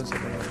presence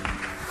of the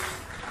Lord.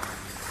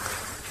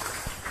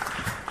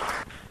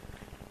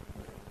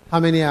 How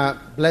many are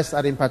blessed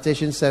at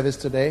impartation service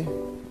today?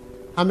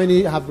 How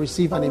many have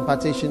received an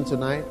impartation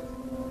tonight?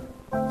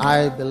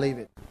 I believe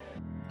it.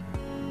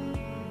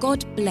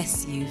 God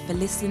bless you for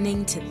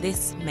listening to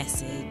this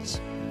message.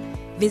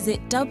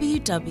 Visit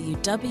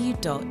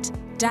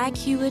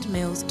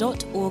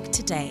www.daghewardmills.org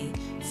today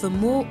for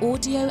more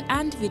audio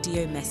and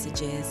video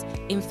messages,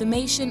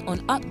 information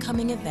on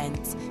upcoming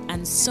events,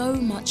 and so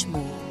much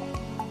more.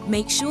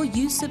 Make sure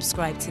you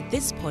subscribe to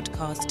this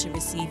podcast to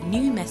receive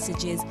new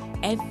messages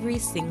every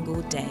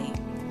single day.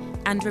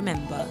 And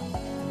remember,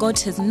 God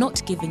has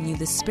not given you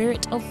the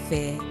spirit of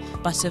fear,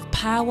 but of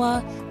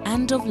power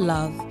and of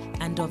love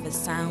and of a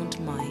sound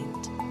mind.